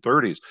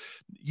 1930s,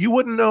 you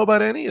wouldn't know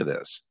about any of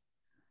this.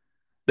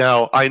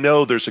 Now, I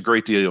know there's a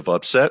great deal of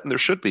upset, and there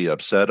should be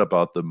upset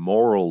about the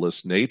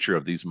moralless nature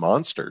of these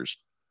monsters,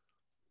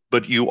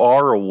 but you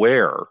are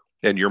aware,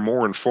 and you're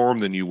more informed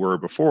than you were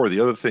before.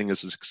 The other thing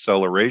is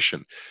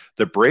acceleration.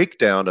 The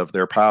breakdown of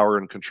their power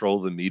and control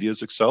of the media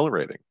is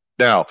accelerating.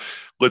 Now,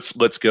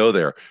 let's go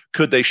there.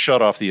 Could they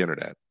shut off the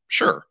internet?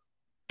 Sure,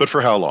 but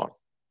for how long?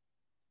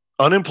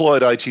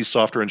 Unemployed IT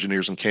software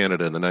engineers in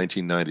Canada in the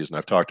 1990s, and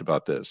I've talked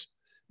about this,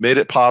 made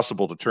it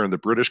possible to turn the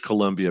British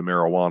Columbia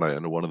marijuana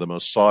into one of the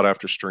most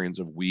sought-after strains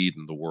of weed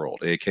in the world,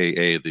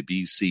 a.k.a. the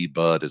BC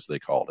Bud, as they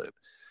called it.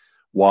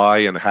 Why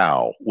and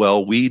how?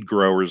 Well, weed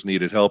growers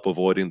needed help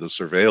avoiding the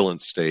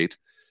surveillance state.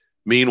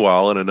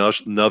 Meanwhile, in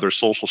another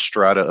social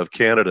strata of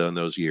Canada in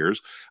those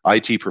years,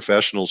 IT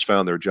professionals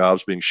found their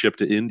jobs being shipped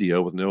to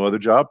India with no other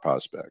job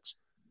prospects.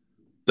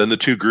 Then the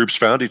two groups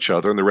found each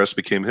other, and the rest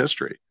became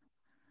history.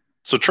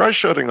 So try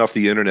shutting off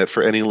the internet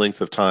for any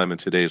length of time in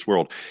today's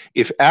world.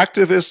 If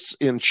activists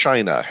in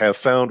China have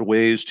found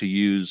ways to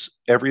use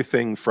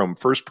everything from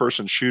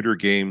first-person shooter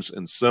games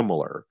and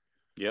similar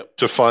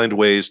to find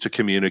ways to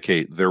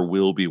communicate, there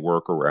will be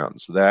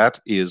workarounds. That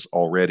is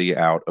already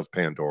out of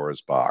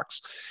Pandora's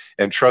box.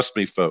 And trust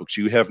me, folks,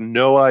 you have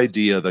no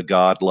idea the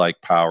godlike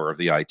power of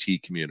the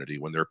IT community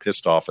when they're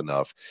pissed off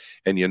enough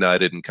and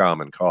united in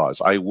common cause.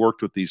 I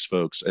worked with these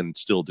folks and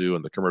still do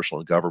in the commercial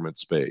and government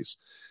space.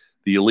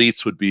 The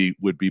elites would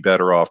be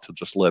better off to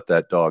just let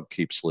that dog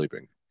keep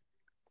sleeping.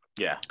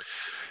 Yeah.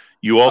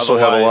 You also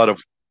have a lot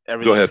of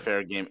everything's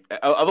fair game.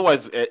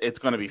 Otherwise, it's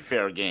going to be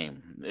fair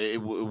game.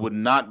 It would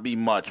not be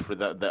much for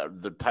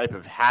the type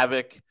of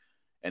havoc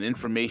and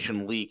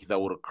information leak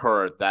that would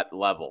occur at that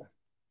level.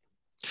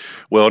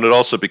 Well, and it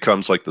also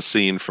becomes like the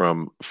scene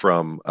from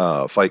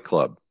Fight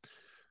Club.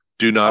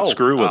 Do not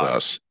screw with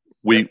us.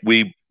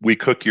 We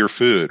cook your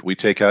food. We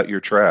take out your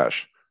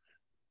trash.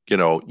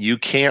 You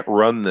can't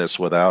run this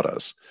without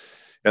us.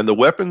 And the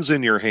weapons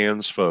in your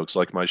hands, folks,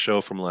 like my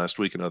show from last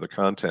week and other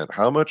content,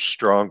 how much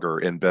stronger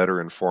and better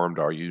informed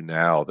are you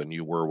now than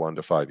you were 1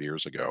 to 5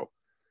 years ago?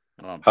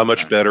 How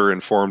much better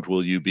informed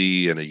will you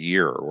be in a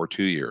year or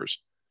 2 years?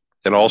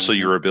 And also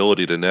your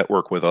ability to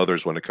network with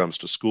others when it comes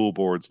to school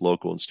boards,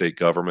 local and state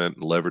government,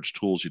 and leverage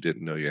tools you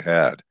didn't know you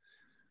had.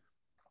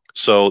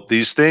 So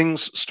these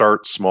things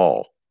start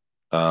small.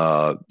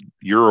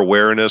 Your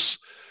awareness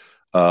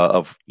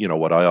of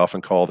what I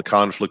often call the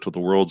conflict with the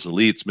world's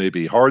elites may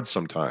be hard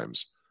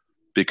sometimes,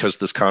 because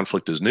this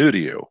conflict is new to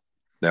you.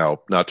 Now,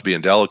 not to be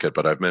indelicate,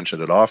 but I've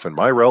mentioned it often.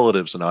 My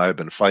relatives and I have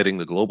been fighting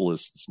the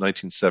globalists since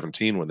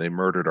 1917 when they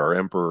murdered our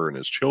emperor and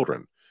his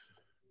children.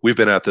 We've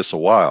been at this a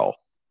while.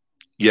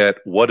 Yet,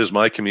 what is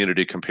my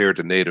community compared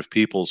to native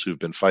peoples who've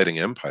been fighting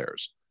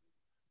empires?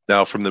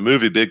 Now, from the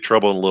movie Big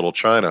Trouble in Little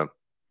China,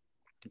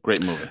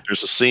 great movie.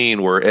 There's a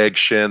scene where Egg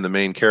Shen, the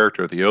main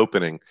character at the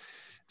opening,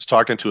 is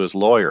talking to his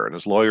lawyer, and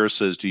his lawyer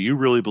says, "Do you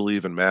really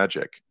believe in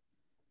magic?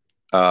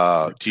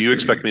 Do you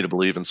expect me to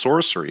believe in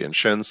sorcery?" And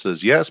Shen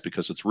says, "Yes,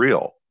 because it's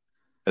real."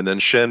 And then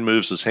Shen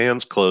moves his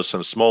hands close,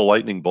 and a small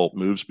lightning bolt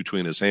moves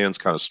between his hands,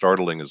 kind of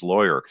startling his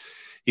lawyer.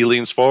 He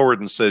leans forward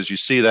and says, "You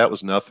see, that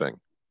was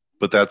nothing.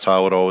 But that's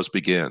how it always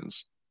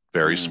begins.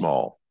 Very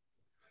small."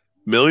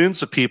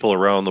 Millions of people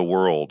around the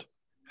world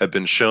have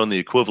been shown the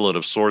equivalent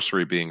of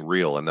sorcery being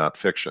real and not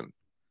fiction.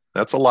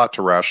 That's a lot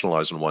to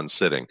rationalize in one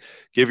sitting.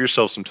 Give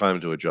yourself some time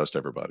to adjust,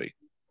 everybody.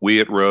 We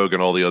at Rogue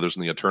and all the others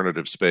in the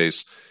alternative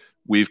space,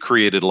 we've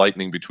created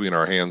lightning between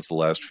our hands the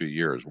last few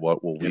years.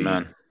 What will we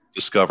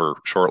discover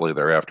shortly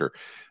thereafter?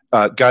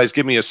 Guys,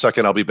 give me a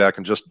second. I'll be back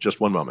in just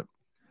one moment.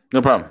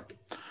 No problem.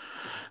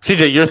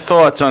 CJ, your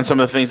thoughts on some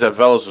of the things that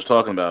Veles was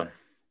talking about?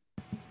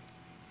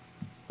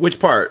 Which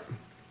part?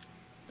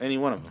 Any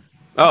one of them.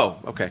 Oh,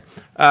 okay.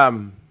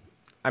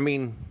 I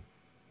mean,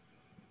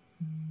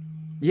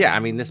 yeah. I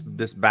mean,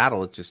 this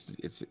battle,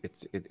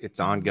 it's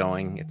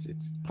ongoing.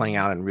 It's playing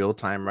out in real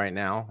time right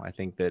now. I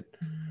think that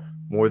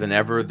more than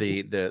ever,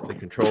 the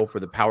control for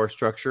the power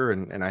structure,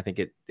 and I think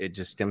it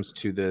just stems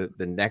to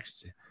the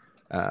next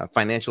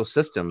financial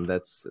system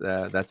that's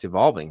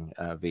evolving.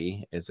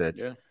 Is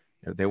that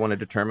they want to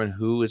determine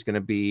who is going to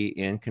be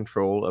in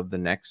control of the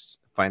next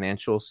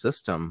financial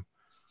system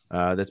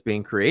that's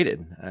being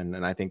created,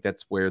 and I think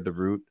that's where the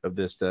root of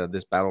this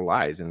battle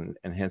lies, and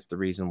hence the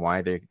reason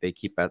why they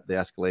keep at the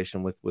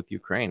escalation with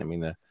Ukraine. I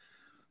mean,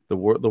 the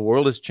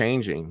world is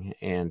changing,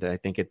 and I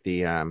think at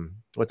the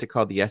what's it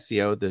called, the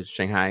SCO, the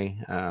Shanghai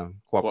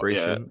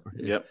Cooperation,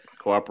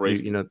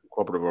 Cooperation,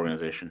 cooperative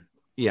organization.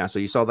 Yeah, so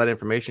you saw that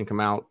information come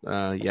out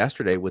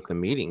yesterday with the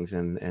meetings,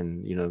 and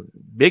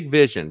big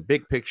vision,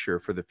 big picture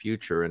for the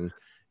future,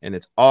 and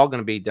it's all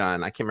going to be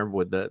done. I can't remember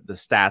what the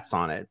stats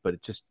on it, but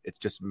it's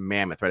just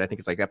mammoth, right? I think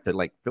it's like up to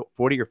like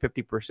 40 or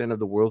 50% of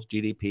the world's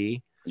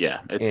GDP.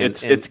 Yeah,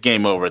 it's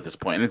game over at this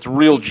point, and it's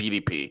real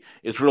GDP.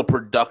 It's real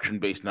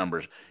production-based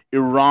numbers.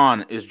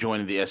 Iran is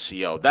joining the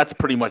SCO. That's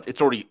pretty much, it's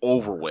already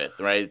over with,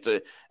 right?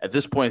 At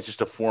this point, it's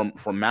just a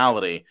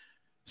formality.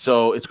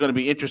 So it's going to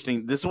be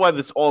interesting. This is why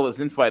all this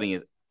infighting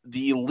is.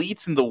 The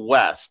elites in the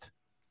West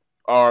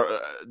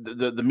are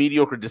the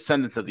mediocre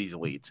descendants of these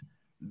elites.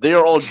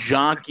 They're all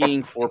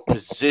jockeying for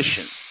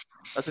position.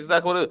 That's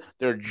exactly what it is.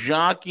 They're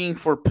jockeying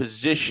for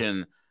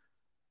position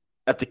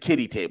at the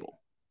kiddie table.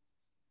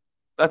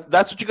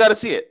 That's what you got to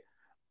see it.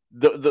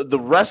 The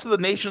rest of the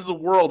nations of the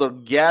world are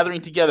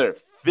gathering together.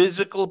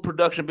 Physical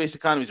production-based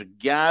economies are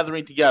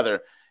gathering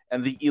together.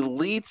 And the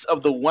elites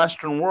of the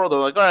Western world are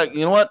like, all right,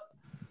 you know what?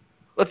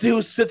 Let's see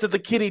who sits at the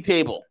kiddie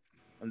table.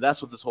 And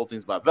that's what this whole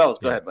thing's about. Veles,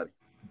 go ahead, buddy.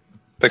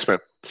 Thanks, man.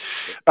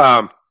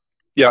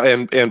 Yeah,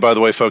 and by the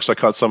way, folks, I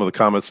caught some of the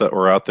comments that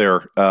were out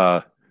there.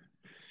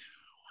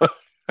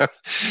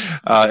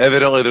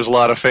 Evidently, there's a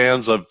lot of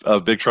fans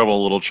of Big Trouble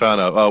in Little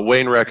China.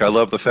 Wayne Reck, I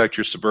love the fact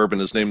your Suburban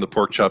is named the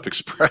Pork Chop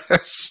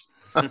Express.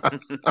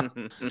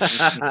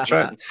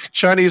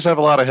 Chinese have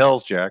a lot of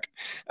hells, Jack.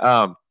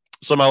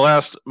 So my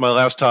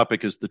last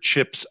topic is the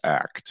CHIPS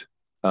Act.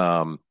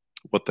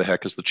 What the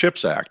heck is the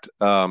CHIPS Act?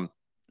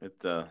 It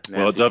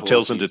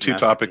dovetails into two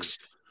topics.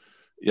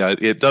 Yeah,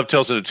 it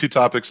dovetails into two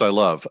topics I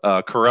love,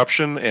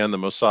 corruption and the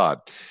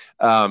Mossad.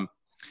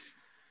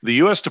 The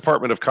U.S.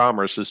 Department of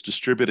Commerce is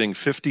distributing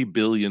 $50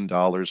 billion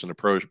in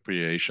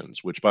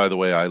appropriations, which, by the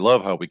way, I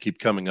love how we keep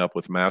coming up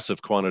with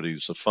massive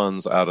quantities of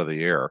funds out of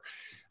the air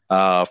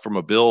from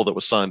a bill that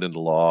was signed into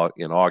law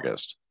in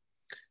August.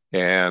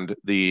 And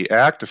the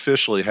act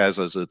officially has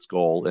as its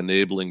goal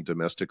enabling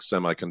domestic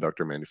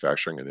semiconductor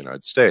manufacturing in the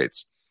United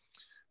States.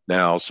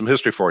 Now, some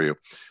history for you.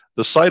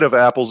 The site of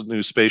Apple's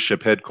new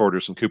spaceship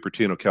headquarters in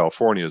Cupertino,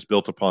 California, is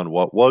built upon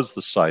what was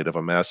the site of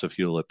a massive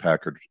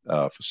Hewlett-Packard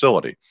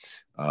facility.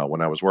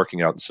 When I was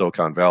working out in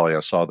Silicon Valley, I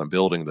saw them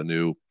building the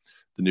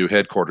new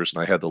headquarters,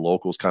 and I had the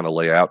locals kind of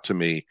lay out to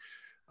me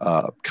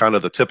kind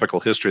of the typical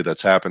history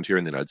that's happened here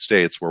in the United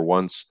States, where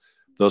once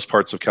those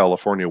parts of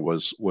California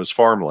was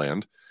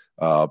farmland,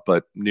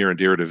 but near and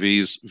dear to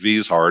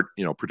V's heart,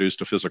 produced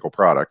a physical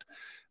product.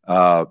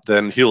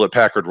 Then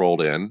Hewlett-Packard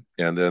rolled in,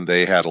 and then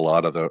they had a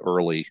lot of the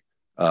early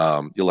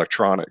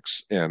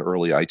electronics and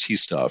early IT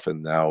stuff,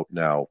 and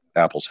now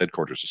Apple's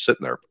headquarters is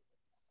sitting there.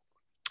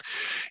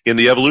 In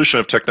the evolution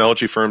of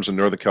technology firms in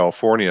Northern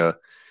California,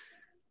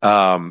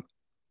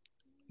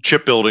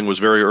 chip building was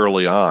very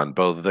early on,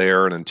 both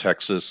there and in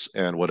Texas,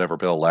 and whatever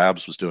Bell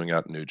Labs was doing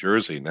out in New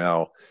Jersey.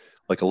 Now,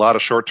 like a lot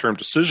of short-term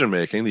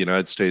decision-making, the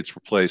United States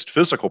replaced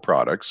physical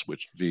products,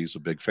 which V's a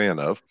big fan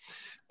of,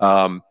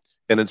 and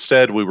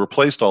instead we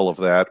replaced all of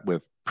that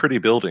with pretty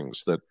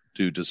buildings that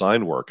do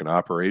design work and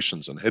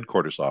operations and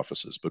headquarters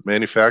offices. But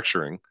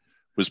manufacturing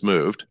was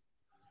moved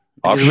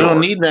Because we don't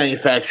need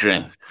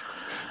manufacturing.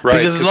 Right.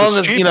 Because as long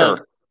as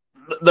cheaper.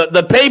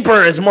 The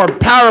paper is more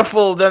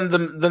powerful than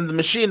the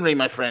machinery,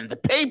 my friend. The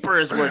paper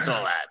is where it's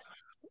all at.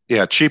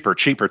 Yeah, cheaper.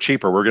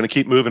 We're going to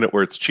keep moving it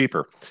where it's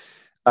cheaper.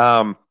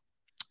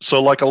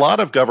 So like a lot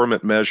of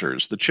government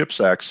measures, the CHIPS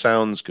Act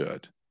sounds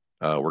good.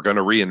 We're going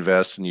to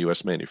reinvest in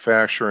U.S.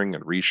 manufacturing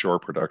and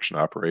reshore production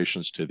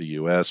operations to the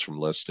U.S. from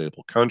less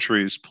stable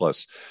countries.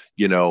 Plus,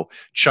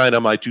 China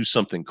might do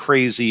something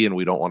crazy and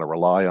we don't want to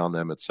rely on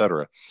them, et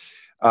cetera.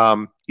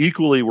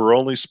 Equally, we're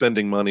only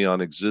spending money on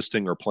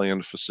existing or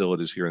planned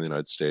facilities here in the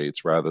United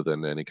States rather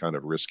than any kind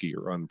of risky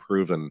or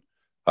unproven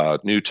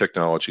new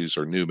technologies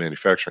or new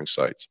manufacturing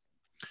sites.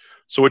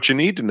 So what you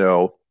need to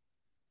know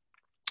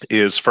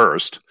is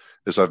first,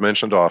 as I've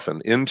mentioned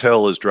often,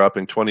 Intel is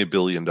dropping $20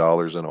 billion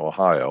in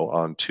Ohio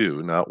on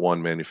 2, not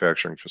 1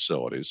 manufacturing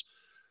facilities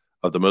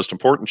of the most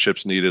important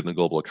chips needed in the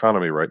global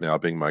economy right now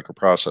being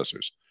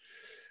microprocessors.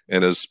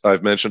 And as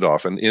I've mentioned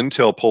often,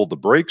 Intel pulled the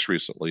brakes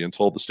recently and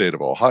told the state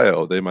of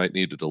Ohio they might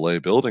need to delay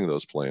building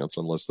those plants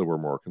unless there were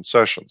more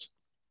concessions.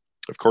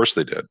 Of course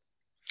they did.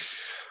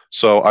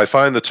 So I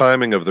find the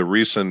timing of the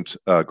recent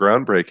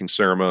groundbreaking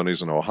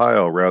ceremonies in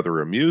Ohio rather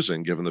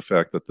amusing, given the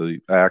fact that the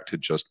act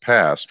had just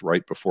passed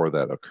right before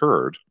that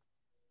occurred.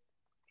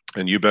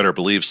 And you better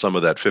believe some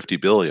of that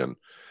 $50 billion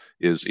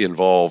is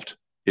involved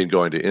in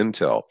going to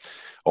Intel.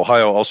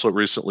 Ohio also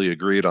recently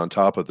agreed on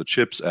top of the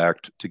CHIPS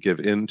Act to give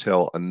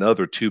Intel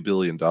another $2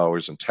 billion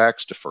in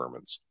tax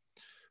deferments.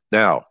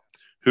 Now,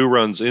 who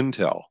runs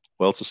Intel?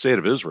 Well, it's the state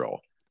of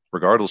Israel,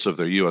 regardless of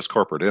their U.S.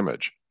 corporate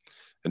image.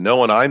 And no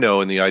one I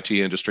know in the IT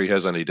industry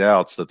has any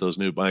doubts that those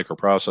new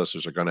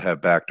microprocessors are going to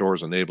have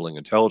backdoors enabling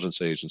intelligence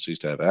agencies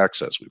to have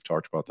access. We've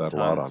talked about that a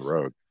lot on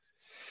Road.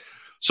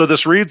 So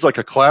this reads like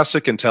a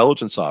classic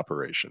intelligence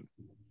operation.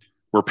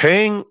 We're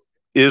paying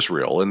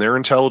Israel and their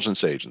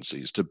intelligence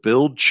agencies to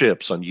build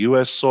chips on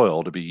U.S.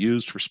 soil to be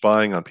used for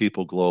spying on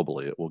people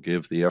globally. It will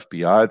give the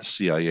FBI, the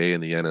CIA,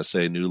 and the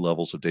NSA new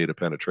levels of data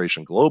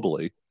penetration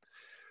globally.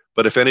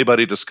 But if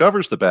anybody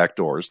discovers the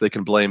backdoors, they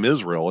can blame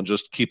Israel and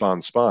just keep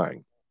on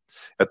spying.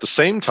 At the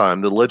same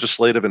time, the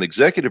legislative and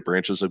executive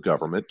branches of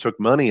government took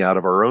money out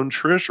of our own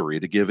treasury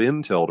to give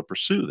Intel to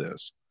pursue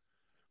this.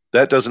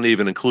 That doesn't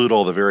even include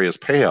all the various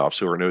payoffs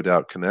who are no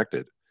doubt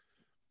connected.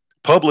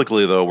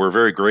 Publicly, though, we're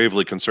very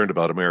gravely concerned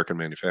about American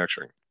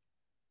manufacturing.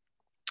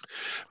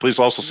 Please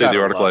also see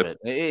the article.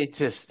 It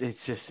just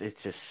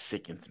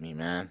sickens me,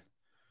 man.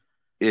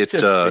 It's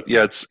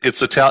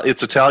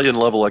Italian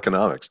level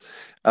economics.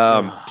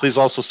 Please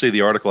also see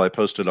the article I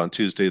posted on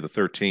Tuesday the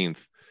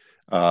 13th.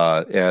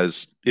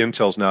 As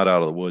Intel's not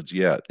out of the woods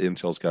yet,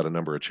 Intel's got a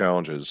number of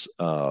challenges,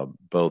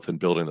 both in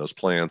building those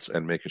plants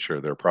and making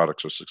sure their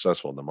products are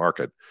successful in the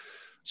market.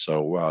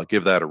 So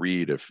give that a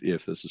read if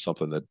this is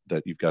something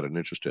that you've got an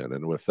interest in.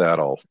 And with that,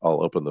 I'll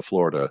open the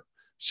floor to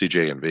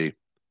CJ and V.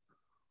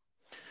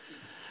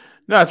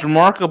 No, it's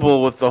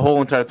remarkable with the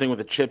whole entire thing with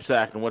the CHIPS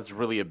Act and what it's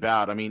really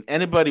about. I mean,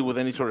 anybody with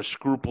any sort of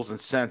scruples and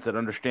sense that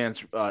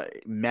understands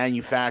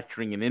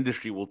manufacturing and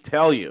industry will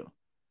tell you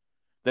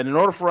that in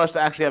order for us to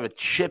actually have a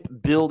chip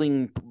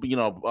building,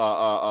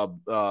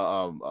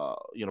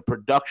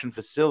 production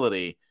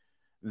facility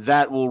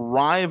that will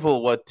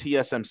rival what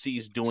TSMC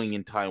is doing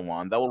in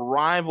Taiwan, that will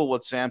rival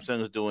what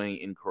Samsung is doing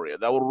in Korea,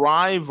 that will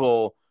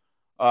rival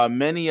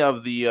many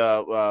of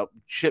the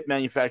chip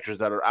manufacturers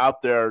that are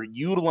out there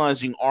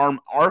utilizing ARM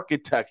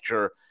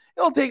architecture,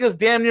 it'll take us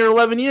damn near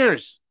 11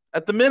 years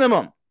at the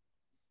minimum.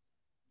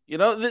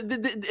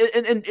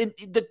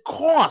 The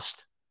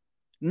cost.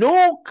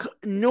 No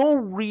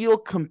real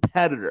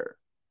competitor.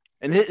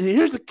 And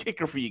here's the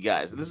kicker for you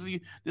guys. This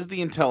is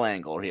the Intel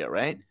angle here,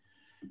 right?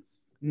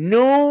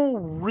 No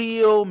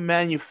real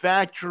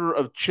manufacturer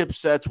of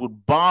chipsets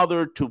would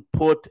bother to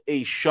put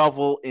a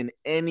shovel in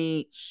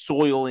any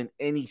soil in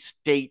any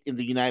state in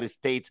the United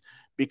States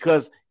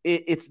because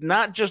it's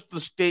not just the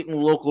state and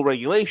local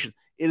regulation.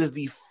 It is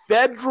the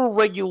federal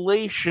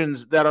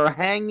regulations that are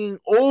hanging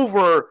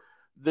over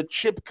the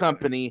chip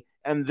company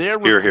and their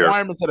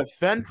requirements at a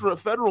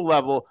federal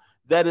level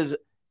that is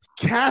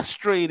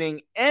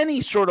castrating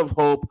any sort of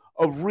hope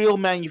of real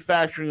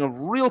manufacturing, of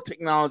real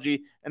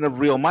technology, and of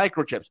real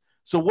microchips.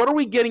 So what are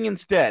we getting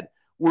instead?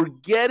 We're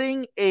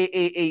getting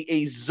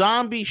a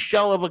zombie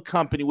shell of a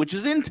company, which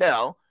is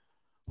Intel,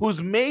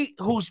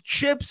 whose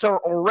chips are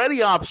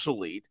already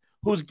obsolete,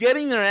 who's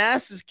getting their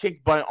asses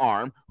kicked by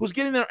ARM, who's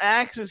getting their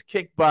asses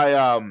kicked by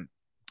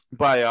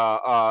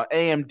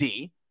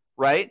AMD,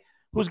 right?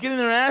 Who's getting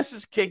their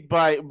asses kicked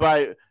by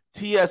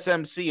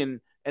TSMC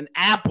and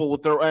Apple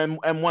with their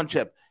M1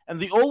 chip. And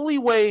the only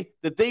way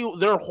that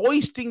they're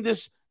hoisting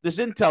this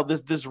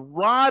Intel, this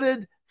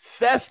rotted,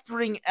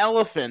 festering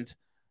elephant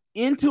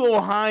into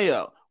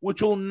Ohio,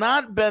 which will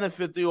not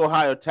benefit the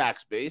Ohio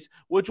tax base,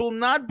 which will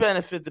not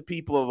benefit the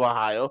people of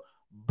Ohio,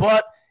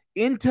 but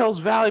Intel's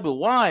valuable.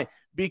 Why?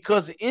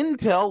 Because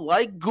Intel,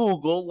 like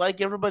Google,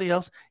 like everybody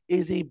else,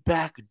 is a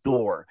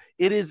backdoor.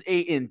 It is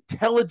an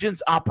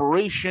intelligence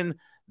operation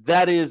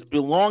that is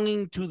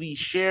belonging to the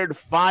shared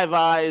Five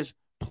Eyes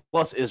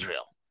plus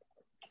Israel.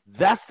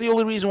 That's the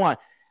only reason why.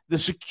 The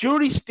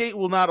security state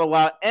will not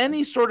allow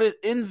any sort of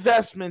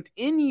investment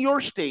in your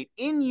state,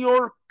 in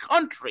your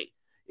country,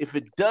 if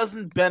it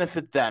doesn't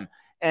benefit them.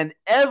 And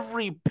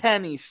every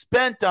penny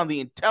spent on the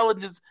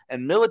intelligence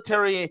and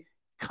military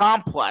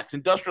complex,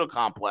 industrial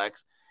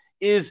complex,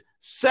 is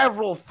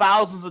several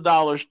thousands of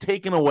dollars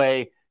taken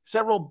away,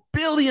 several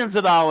billions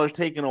of dollars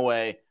taken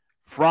away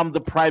from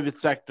the private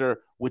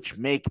sector, which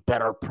make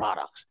better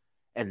products.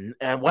 And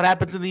what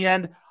happens in the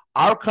end?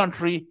 Our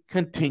country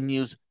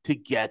continues to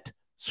get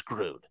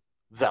screwed.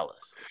 Veles.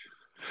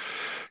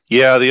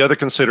 Yeah, the other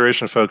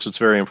consideration, folks, it's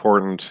very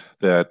important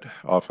that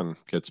often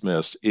gets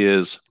missed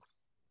is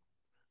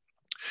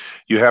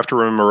you have to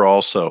remember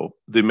also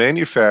the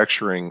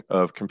manufacturing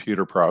of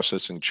computer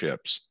processing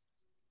chips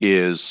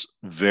is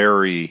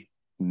very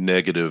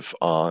negative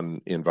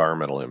on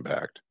environmental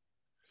impact,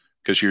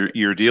 because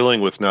you're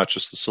dealing with not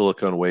just the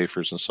silicone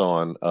wafers and so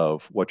on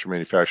of what you're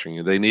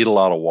manufacturing. They need a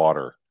lot of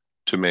water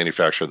to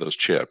manufacture those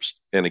chips.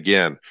 And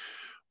again,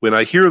 when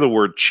I hear the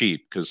word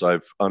cheap, because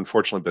I've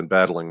unfortunately been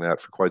battling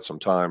that for quite some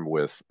time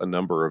with a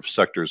number of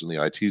sectors in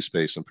the IT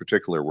space in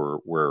particular,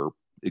 where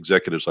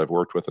executives I've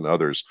worked with and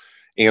others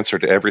answer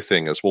to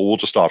everything as, well, we'll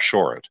just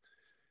offshore it.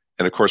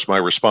 And of course, my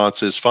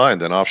response is, fine,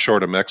 then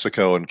offshore to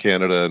Mexico and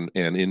Canada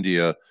and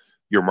India,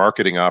 your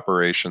marketing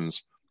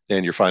operations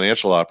and your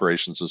financial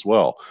operations as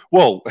well.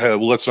 Well,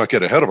 let's not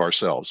get ahead of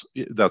ourselves.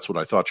 That's what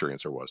I thought your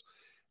answer was.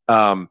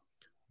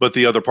 But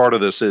the other part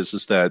of this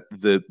is that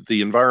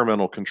the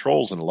environmental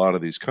controls in a lot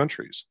of these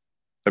countries.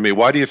 I mean,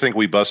 why do you think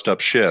we bust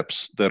up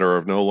ships that are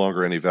of no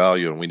longer any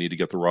value and we need to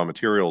get the raw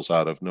materials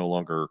out of no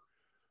longer,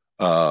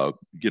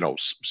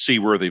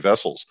 seaworthy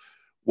vessels?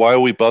 Why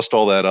do we bust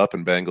all that up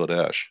in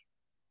Bangladesh?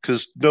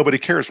 Because nobody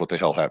cares what the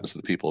hell happens to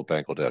the people of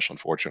Bangladesh,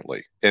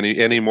 unfortunately,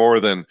 any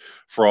more than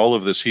for all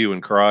of this hue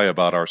and cry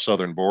about our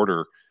southern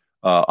border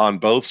on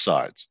both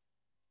sides.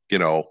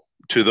 To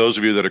those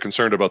of you that are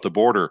concerned about the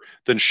border,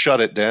 then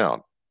shut it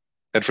down.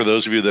 And for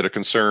those of you that are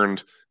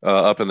concerned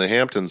up in the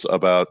Hamptons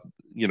about,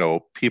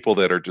 people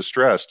that are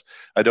distressed,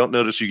 I don't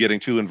notice you getting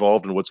too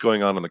involved in what's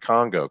going on in the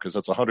Congo, because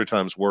that's 100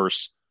 times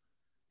worse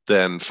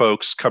than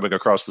folks coming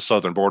across the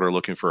southern border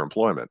looking for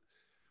employment.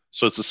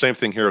 So it's the same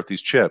thing here with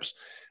these chips.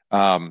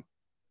 I'm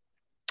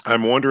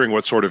wondering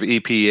what sort of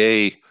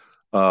EPA,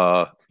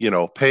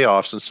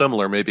 payoffs and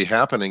similar may be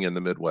happening in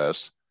the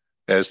Midwest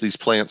as these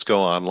plants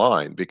go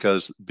online,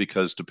 because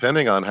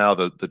depending on how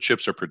the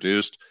chips are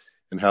produced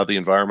and how the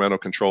environmental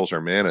controls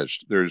are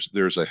managed,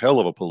 there's a hell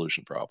of a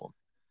pollution problem.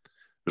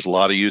 There's a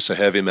lot of use of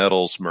heavy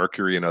metals,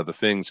 mercury, and other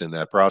things in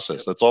that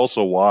process. That's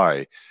also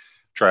why,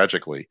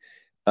 tragically,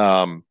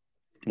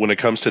 when it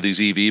comes to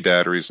these EV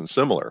batteries and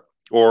similar,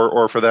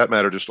 or for that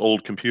matter, just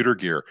old computer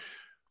gear,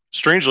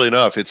 strangely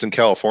enough, it's in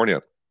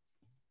California.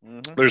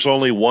 Mm-hmm. There's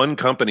only one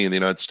company in the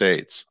United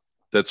States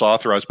that's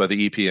authorized by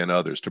the EPA and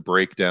others to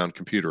break down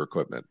computer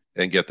equipment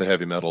and get the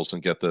heavy metals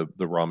and get the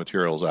raw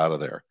materials out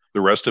of there.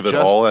 The rest of it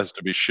all has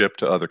to be shipped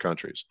to other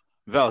countries.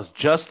 Veles,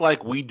 just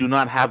like we do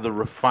not have the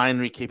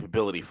refinery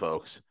capability,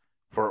 folks,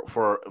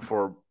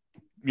 for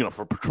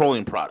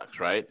petroleum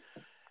products, right?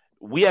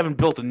 We haven't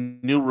built a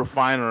new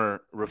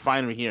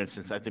refinery here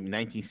since, I think,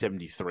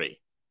 1973.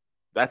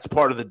 That's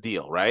part of the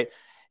deal, right?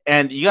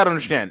 And you got to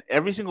understand,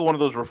 every single one of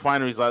those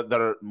refineries that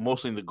are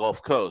mostly in the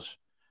Gulf Coast,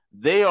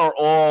 they are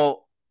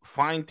all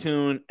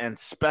fine-tuned and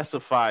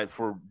specified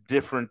for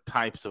different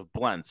types of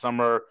blends.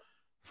 Some are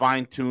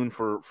fine-tuned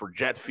for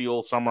jet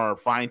fuel. Some are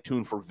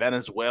fine-tuned for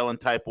Venezuelan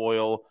type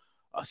oil.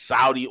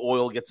 Saudi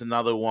oil gets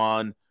another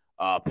one.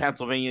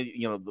 Pennsylvania,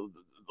 the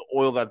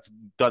oil that's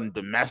done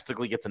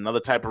domestically gets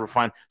another type of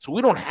refined. So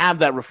we don't have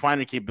that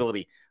refinery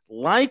capability.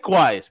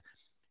 Likewise,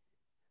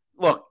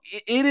 look,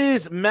 it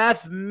is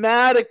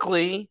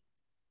mathematically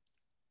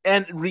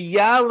and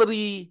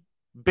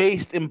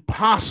reality-based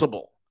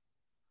impossible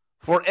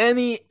for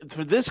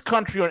this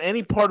country or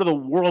any part of the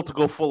world to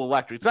go full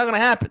electric. It's not going to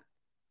happen.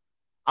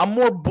 I'm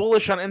more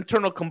bullish on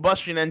internal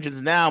combustion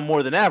engines now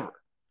more than ever.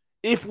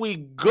 If we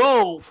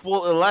go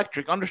full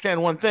electric,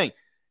 understand one thing: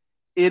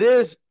 it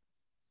is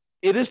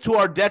to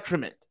our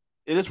detriment.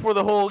 It is for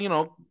the whole,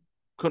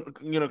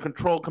 command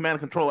and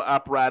control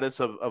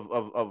apparatus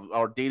of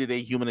our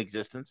day-to-day human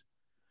existence.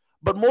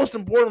 But most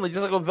importantly,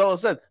 just like what Veles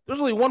said, there's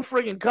only one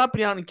friggin'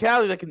 company out in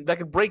Cali that can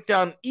break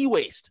down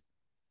e-waste.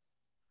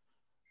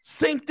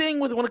 Same thing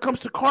when it comes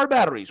to car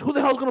batteries. Who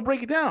the hell's going to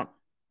break it down?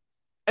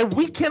 And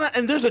we cannot.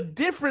 And there's a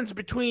difference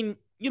between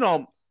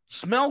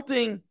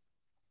smelting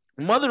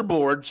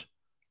motherboards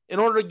in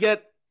order to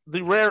get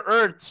the rare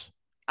earths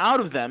out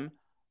of them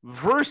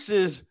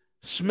versus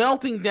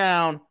smelting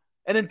down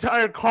an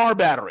entire car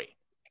battery.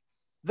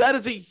 That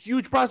is a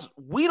huge process.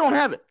 We don't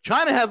have it.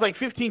 China has like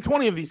 15,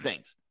 20 of these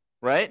things,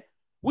 right?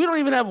 We don't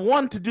even have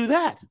one to do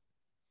that.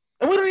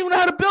 And we don't even know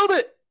how to build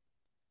it.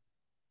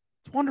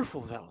 It's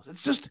wonderful, Veles.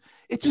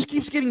 It just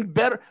keeps getting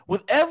better.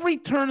 With every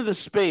turn of the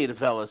spade,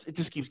 Veles, it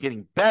just keeps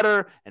getting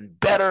better and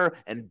better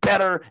and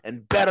better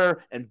and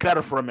better and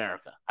better for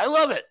America. I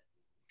love it.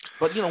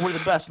 But, we're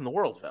the best in the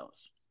world, Veles.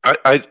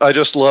 I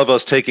just love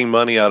us taking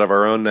money out of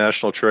our own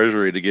national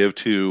treasury to give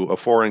to a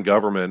foreign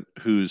government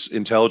whose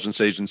intelligence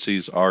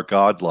agencies are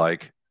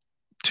godlike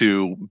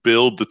to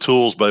build the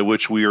tools by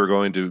which we are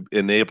going to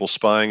enable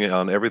spying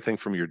on everything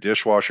from your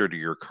dishwasher to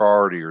your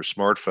car to your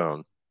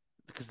smartphone.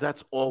 Because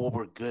that's all what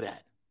we're good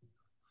at.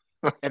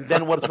 And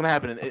then what's going to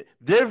happen?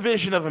 Their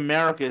vision of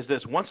America is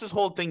this: once this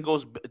whole thing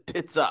goes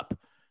tits up,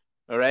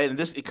 all right, and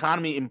this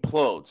economy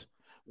implodes,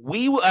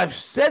 I've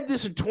said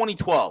this in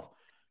 2012.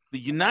 The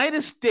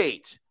United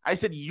States, I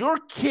said, your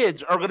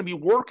kids are going to be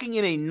working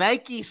in a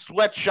Nike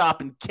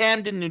sweatshop in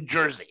Camden, New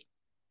Jersey.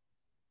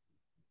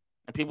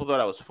 And people thought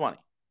I was funny.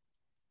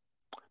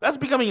 That's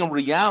becoming a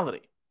reality.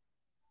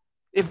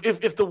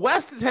 If the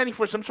West is heading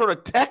for some sort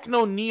of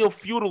techno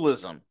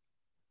neo-feudalism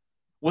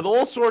with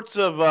all sorts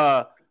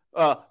of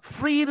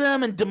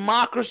freedom and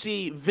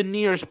democracy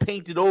veneers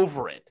painted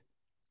over it,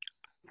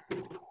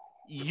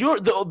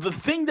 the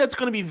thing that's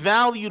going to be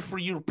valued for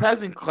your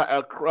present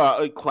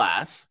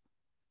class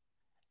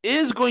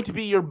is going to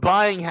be your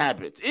buying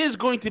habits, is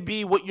going to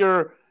be what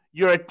your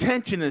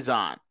attention is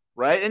on,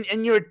 right?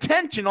 And your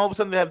attention, all of a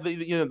sudden, they have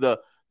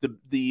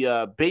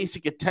the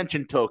basic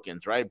attention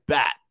tokens, right?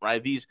 BAT,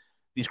 right? These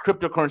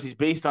cryptocurrencies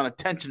based on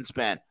attention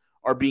span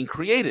are being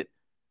created.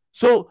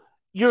 So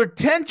your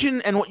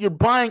attention and what you're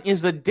buying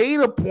is a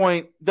data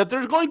point that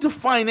they're going to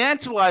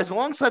financialize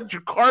alongside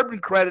your carbon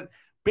credit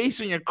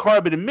based on your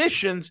carbon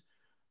emissions.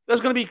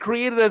 That's going to be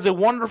created as a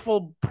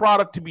wonderful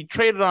product to be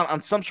traded on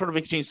some sort of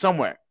exchange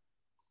somewhere.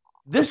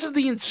 This is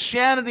the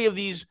insanity of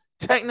these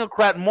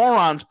technocrat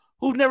morons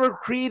who've never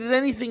created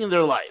anything in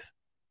their life.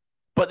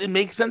 But it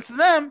makes sense to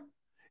them.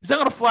 It's not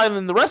going to fly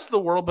in the rest of the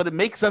world, but it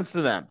makes sense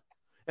to them.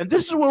 And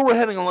this is where we're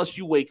heading unless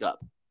you wake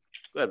up.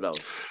 Go ahead,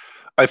 Veles.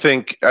 I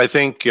think,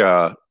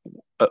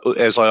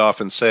 as I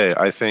often say,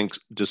 I think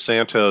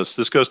DeSantis,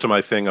 this goes to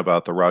my thing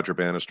about the Roger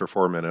Bannister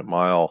 4-Minute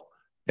Mile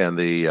and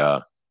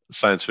the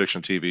science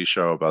fiction TV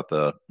show about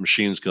the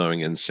machines going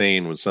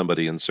insane when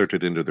somebody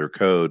inserted into their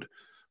code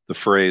the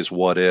phrase,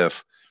 what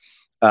if?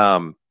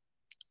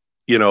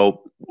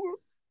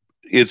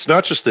 It's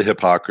not just the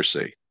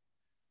hypocrisy.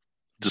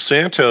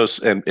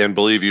 DeSantis, and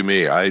believe you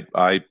me, I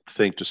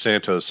think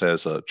DeSantis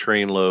has a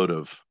trainload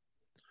of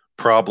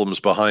problems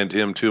behind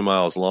him 2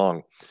 miles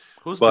long.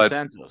 Who's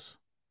DeSantis?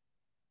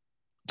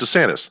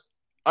 DeSantis.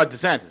 Oh,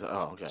 DeSantis.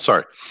 Oh, okay.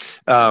 Sorry.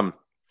 I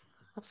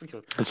thought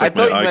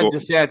you meant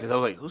DeSantis. I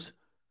was like, who's?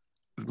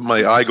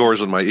 My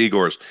Igors and my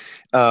Igors.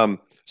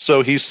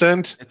 So he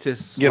sent. It's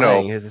his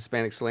slang. His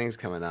Hispanic slang's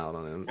coming out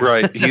on him.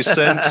 Right. He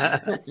sent.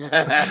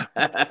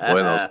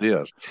 Buenos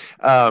dias.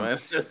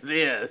 Buenos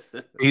dias.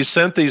 He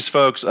sent these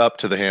folks up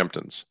to the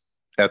Hamptons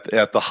at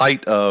the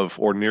height of,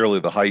 or nearly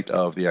the height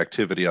of, the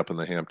activity up in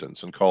the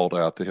Hamptons, and called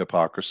out the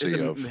hypocrisy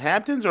of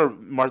Hamptons or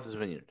Martha's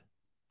Vineyard.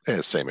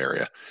 Same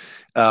area.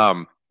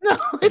 No,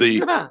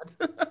 it's not.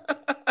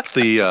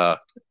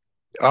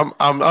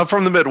 I'm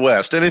from the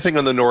Midwest. Anything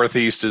in the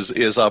Northeast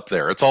is up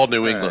there. It's all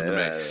New England to me.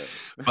 Right.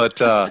 But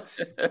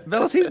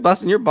Veles, he's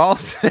busting your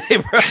balls today,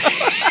 bro.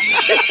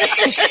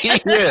 He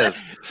is.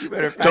 You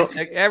better fact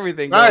check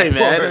everything. Sorry,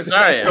 man.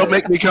 Sorry. Don't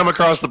make me come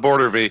across the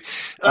border, V.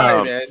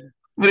 Sorry, man.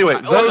 Anyway,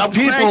 those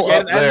people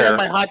up there. I had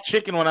my hot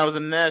chicken when I was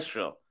in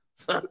Nashville.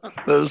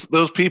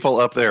 those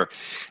people up there.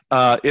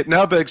 It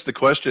now begs the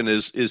question: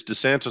 Is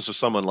DeSantis or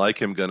someone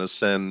like him going to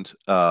send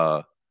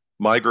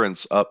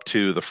migrants up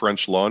to the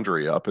French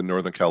Laundry up in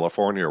Northern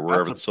California, or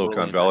wherever the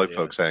Silicon Valley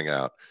folks hang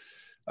out?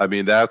 I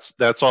mean,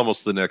 that's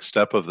almost the next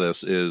step of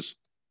this. Is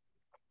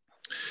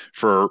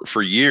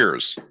for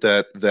years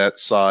that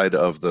side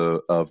of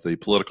the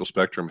political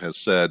spectrum has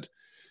said,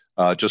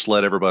 just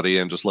let everybody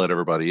in,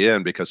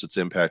 because it's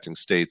impacting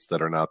states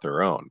that are not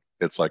their own.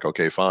 It's like,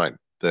 okay, fine,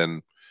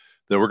 then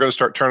we're going to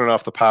start turning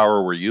off the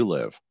power where you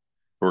live.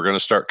 We're going to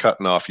start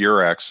cutting off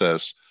your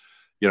access.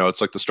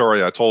 It's like the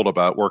story I told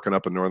about working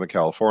up in Northern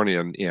California,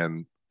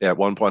 and at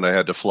one point I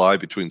had to fly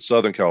between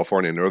Southern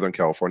California and Northern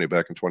California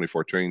back in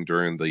 2014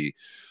 during the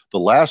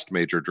last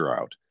major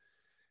drought.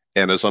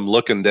 And as I'm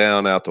looking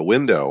down out the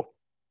window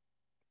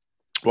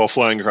while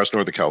flying across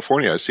Northern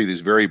California, I see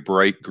these very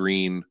bright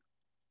green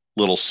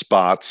little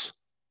spots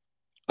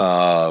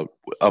among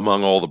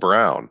all the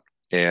brown.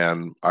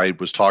 And I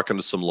was talking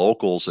to some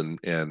locals, and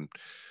a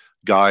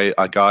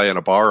guy in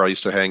a bar I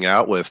used to hang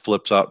out with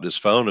flips out his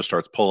phone and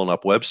starts pulling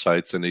up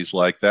websites, and he's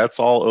like, "That's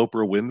all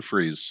Oprah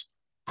Winfrey's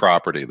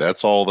property.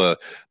 That's all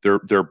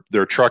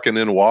they're trucking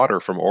in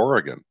water from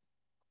Oregon.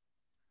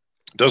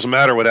 Doesn't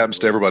matter what happens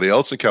to everybody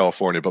else in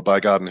California, but by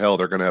God in hell,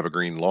 they're going to have a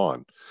green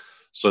lawn."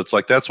 So it's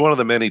like that's one of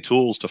the many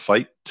tools to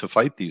fight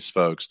these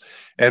folks.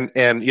 And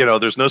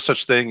there's no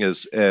such thing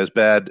as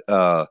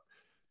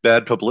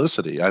bad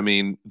publicity. I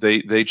mean,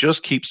 they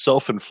just keep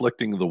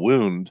self-inflicting the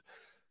wound.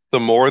 The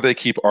more they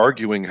keep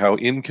arguing how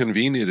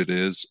inconvenient it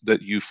is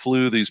that you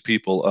flew these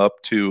people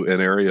up to an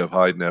area of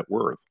high net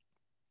worth.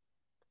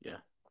 Yeah.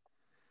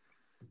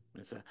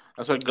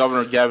 That's what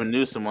Governor Gavin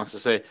Newsom wants to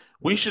say.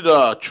 We should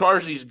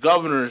charge these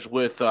governors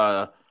with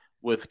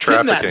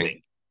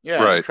trafficking.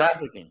 Yeah, right.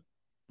 Trafficking.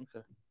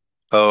 Okay.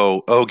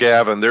 Oh,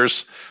 Gavin,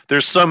 there's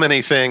so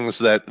many things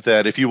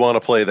that if you want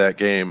to play that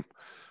game,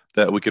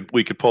 that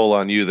we could pull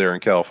on you there in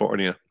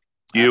California.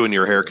 You and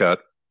your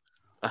haircut.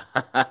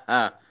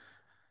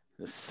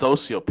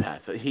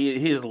 Sociopath.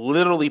 He is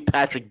literally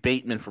Patrick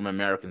Bateman from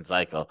American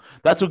Psycho.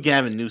 That's who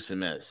Gavin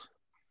Newsom is.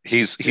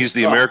 He's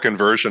the American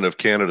version of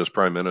Canada's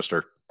prime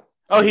minister.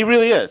 Oh, he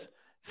really is.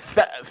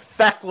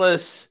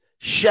 Feckless,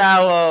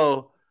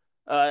 shallow,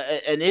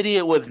 an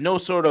idiot with no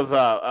sort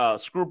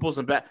of scruples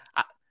and back.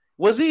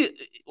 Was he?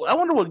 I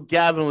wonder what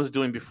Gavin was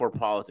doing before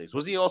politics.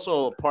 Was he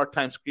also a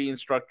part-time ski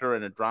instructor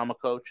and a drama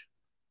coach?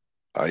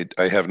 I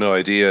have no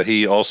idea.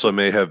 He also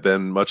may have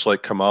been, much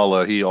like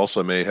Kamala, he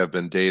also may have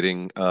been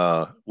dating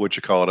what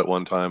you call it at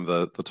one time,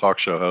 the talk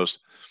show host.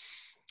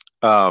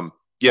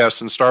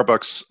 Yes, in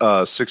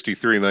Starbucks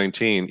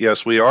 6319.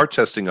 Yes, we are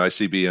testing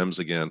ICBMs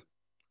again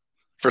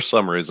for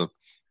some reason.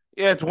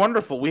 Yeah, it's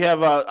wonderful. We have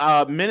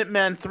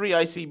Minuteman 3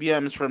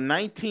 ICBMs from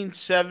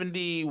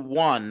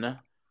 1971.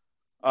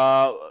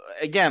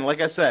 Again,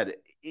 like I said,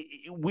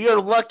 we are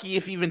lucky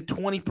if even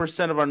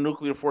 20% of our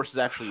nuclear forces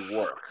actually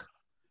work.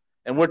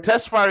 And we're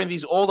test firing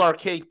these old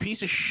archaic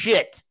piece of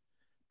shit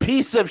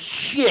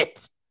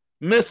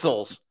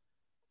missiles,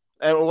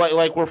 and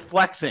like we're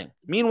flexing.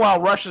 Meanwhile,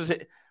 Russia's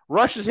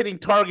hitting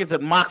targets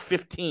at Mach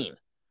 15.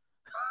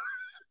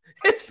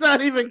 It's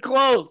not even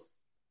close.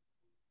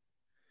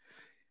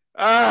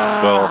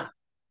 Veles,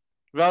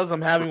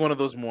 I'm having one of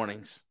those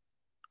mornings.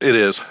 It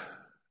is.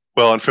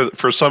 Well, and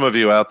for some of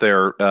you out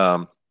there,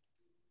 what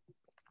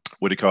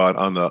do you call it,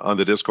 on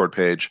the Discord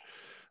page?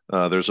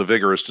 There's a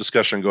vigorous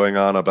discussion going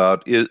on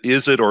about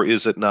is it or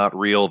is it not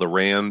real, the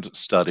RAND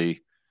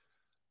study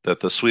that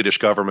the Swedish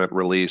government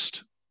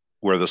released,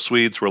 where the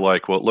Swedes were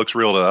like, well, it looks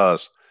real to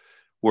us,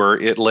 where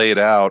it laid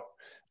out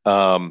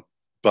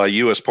by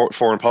U.S.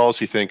 foreign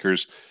policy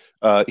thinkers,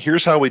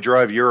 here's how we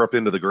drive Europe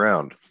into the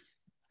ground.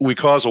 We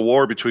cause a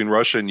war between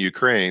Russia and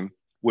Ukraine,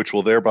 which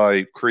will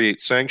thereby create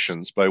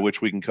sanctions by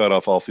which we can cut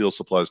off all fuel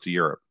supplies to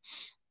Europe.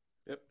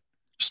 Yep.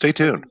 Stay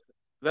tuned.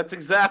 That's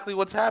exactly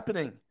what's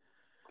happening.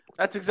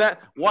 That's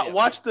exact.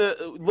 Watch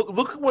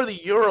look at where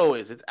the euro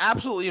is. It's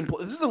absolutely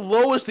important. This is the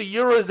lowest the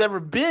euro has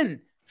ever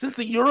been since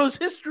the euro's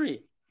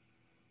history.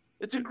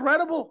 It's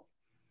incredible.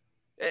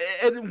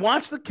 And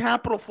watch the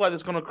capital flight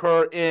that's going to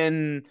occur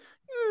in,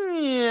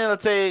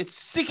 let's say,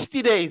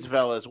 60 days,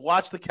 Veles.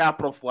 Watch the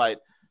capital flight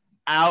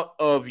out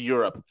of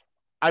Europe.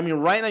 I mean,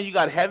 right now you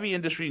got heavy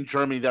industry in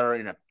Germany that are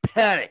in a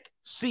panic.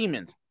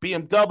 Siemens,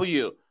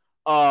 BMW,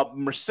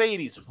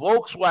 Mercedes,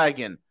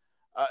 Volkswagen.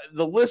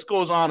 The list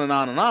goes on and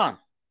on and on.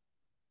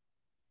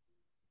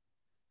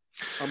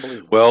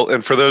 Unbelievable. Well,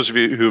 and for those of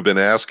you who've been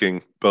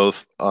asking,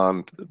 both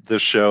on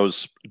this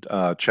show's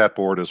chat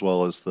board as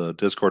well as the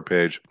Discord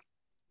page,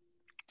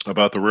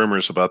 about the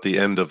rumors about the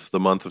end of the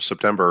month of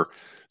September,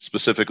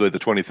 specifically the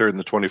 23rd and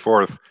the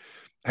 24th,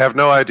 have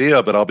no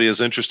idea, but I'll be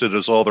as interested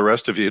as all the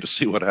rest of you to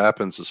see what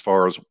happens as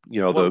far as,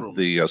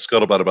 the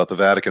scuttlebutt about the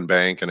Vatican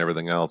Bank and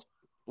everything else.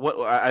 What?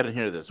 I didn't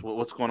hear this.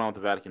 What's going on with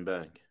the Vatican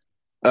Bank?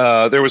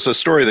 There was a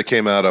story that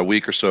came out a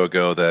week or so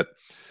ago that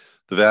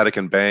the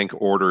Vatican Bank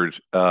ordered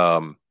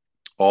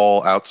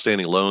all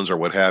outstanding loans or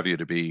what have you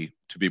to be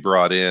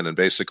brought in and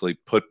basically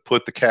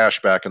put the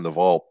cash back in the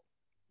vault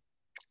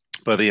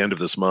by the end of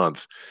this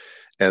month.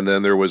 And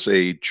then there was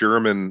a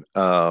German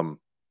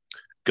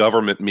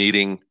government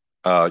meeting,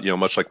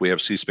 much like we have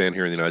C-SPAN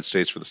here in the United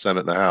States for the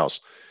Senate and the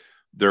House.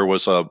 There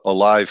was a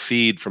live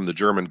feed from the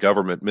German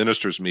government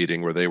ministers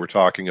meeting where they were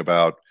talking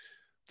about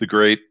the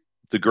great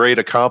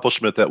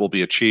accomplishment that will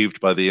be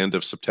achieved by the end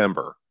of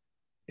September.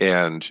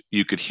 And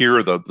you could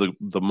hear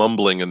the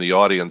mumbling in the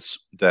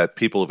audience that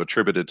people have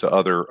attributed to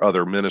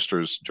other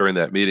ministers during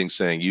that meeting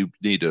saying, you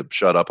need to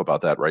shut up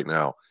about that right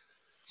now.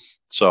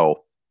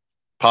 So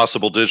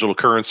possible digital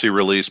currency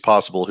release,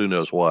 possible who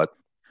knows what.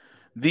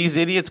 These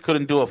idiots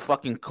couldn't do a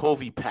fucking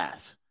COVID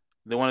pass.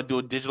 They want to do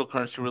a digital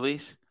currency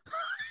release?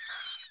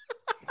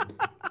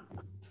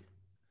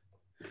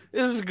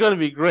 This is going to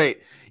be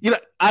great.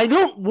 I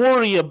don't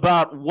worry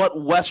about what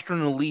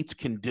Western elites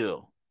can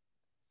do,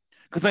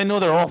 because I know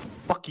they're all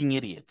fucking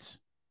idiots.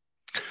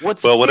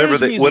 Whatever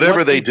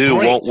they do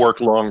won't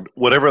work long.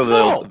 Whatever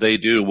they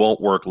do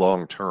won't work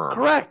long term.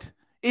 Correct.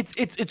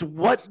 It's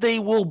what they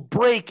will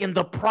break in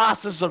the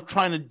process of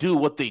trying to do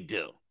what they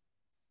do,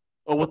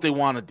 or what they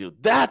want to do.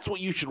 That's what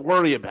you should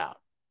worry about,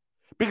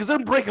 because they're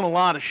breaking a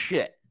lot of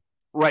shit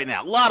right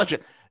now. A lot of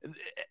shit.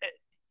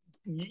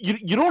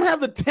 You don't have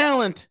the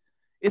talent.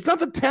 It's not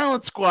the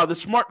talent squad, the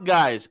smart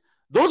guys.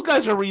 Those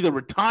guys are either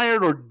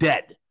retired or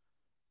dead.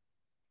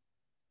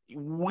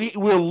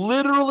 We're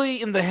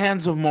literally in the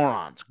hands of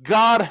morons.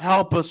 God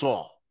help us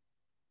all.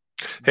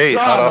 Hey,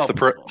 hot off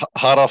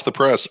the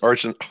press,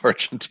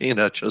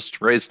 Argentina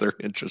just raised their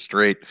interest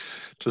rate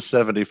to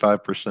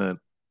 75%.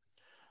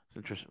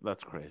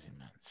 That's crazy,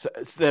 man. So,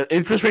 it's their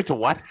interest rate to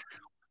what?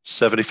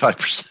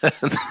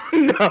 75%.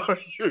 No,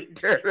 you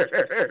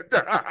didn't.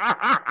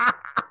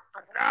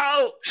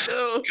 No.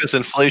 Because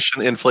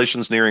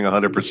inflation's nearing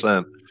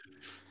 100%.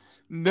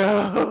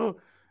 No.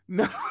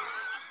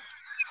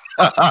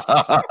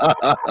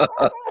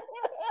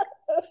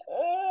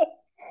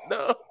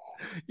 No,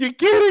 you're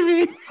kidding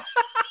me.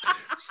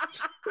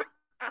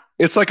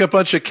 It's like a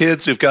bunch of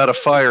kids who've got a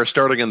fire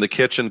starting in the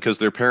kitchen because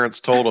their parents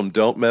told them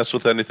don't mess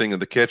with anything in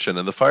the kitchen,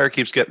 and the fire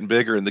keeps getting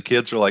bigger, and the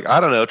kids are like, I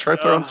don't know, try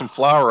throwing some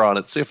flour on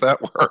it, see if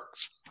that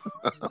works.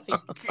 Oh my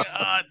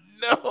God,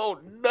 no.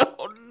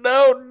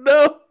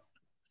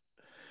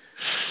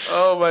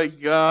 Oh my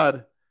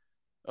God.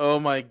 Oh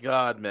my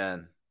God,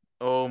 man.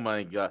 Oh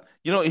my God.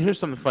 You know, here's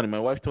something funny. My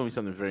wife told me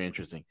something very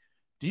interesting.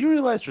 Do you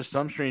realize for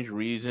some strange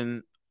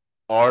reason,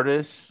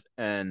 artists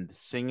and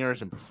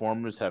singers and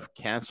performers have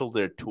canceled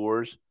their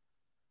tours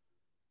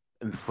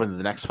for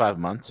the next 5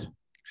 months?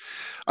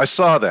 I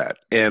saw that,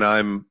 and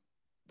I'm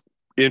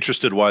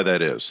interested why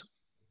that is.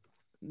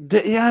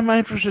 Yeah, I'm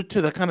interested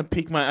too. That kind of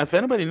piqued my. If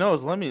anybody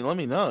knows, let me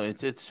know.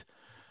 It's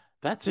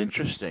that's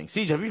interesting.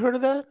 Siege, have you heard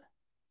of that?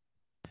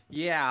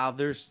 Yeah,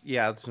 there's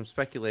some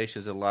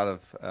speculations. A lot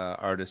of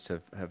artists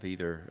have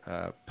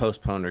either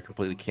postponed or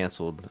completely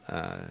canceled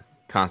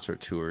concert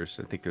tours.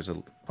 I think there's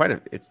the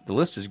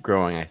list is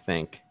growing. I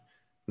think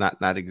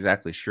not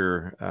exactly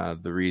sure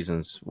the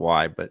reasons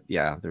why, but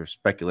yeah, there's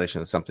speculation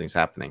that something's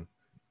happening.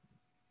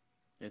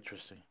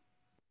 Interesting.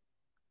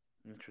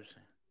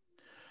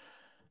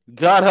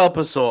 God help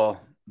us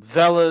all.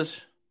 Veles,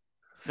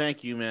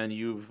 thank you, man.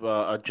 You've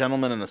a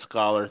gentleman and a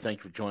scholar. Thank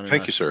you for joining us.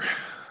 Thank you, sir.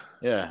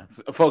 Yeah,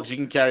 folks, you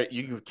can catch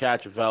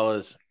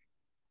Veles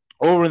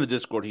over in the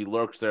Discord. He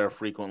lurks there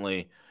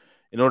frequently.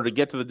 In order to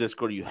get to the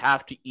Discord, you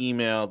have to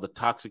email the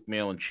toxic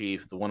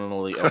male-in-chief, the one and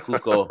only El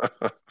Cuco,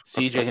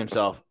 CJ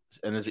himself,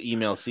 and his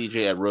email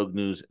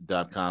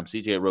cj@roguenews.com,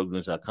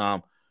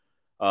 cj@roguenews.com.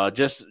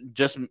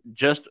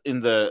 Just in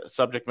the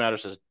subject matter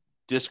says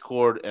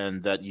Discord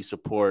and that you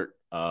support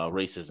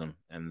racism,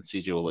 and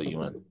CJ will let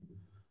you in.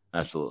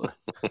 Absolutely.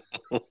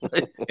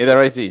 Is that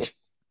right, CJ?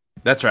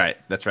 That's right.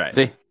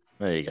 See,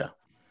 there you go.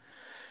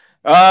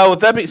 With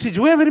that being said,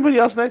 do we have anybody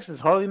else next? Is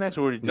Harley next,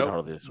 or did you do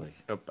Harley this week?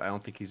 Nope, I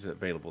don't think he's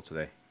available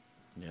today.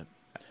 Yeah,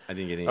 I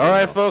didn't get any. All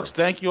right, folks.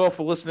 Thank you all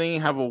for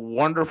listening. Have a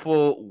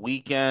wonderful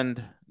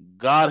weekend.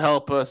 God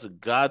help us.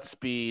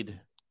 Godspeed.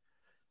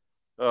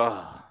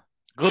 Find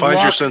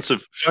your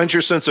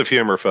sense of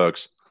humor,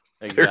 folks.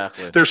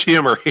 Exactly. There's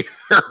humor here.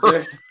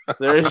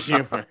 There is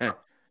humor.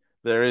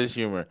 There is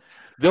humor.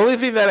 The only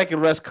thing that I can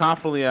rest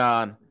confidently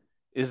on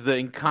is the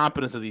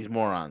incompetence of these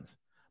morons.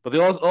 But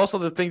also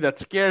the thing that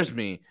scares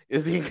me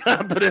is the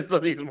incompetence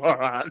of these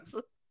morons.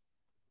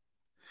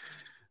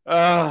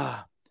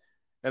 And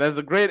as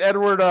the great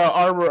Edward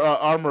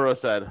Armoro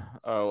said,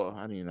 I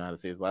don't even know how to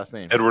say his last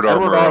name. Edward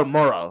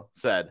Armoro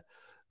said,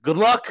 good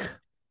luck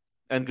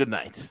and good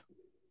night.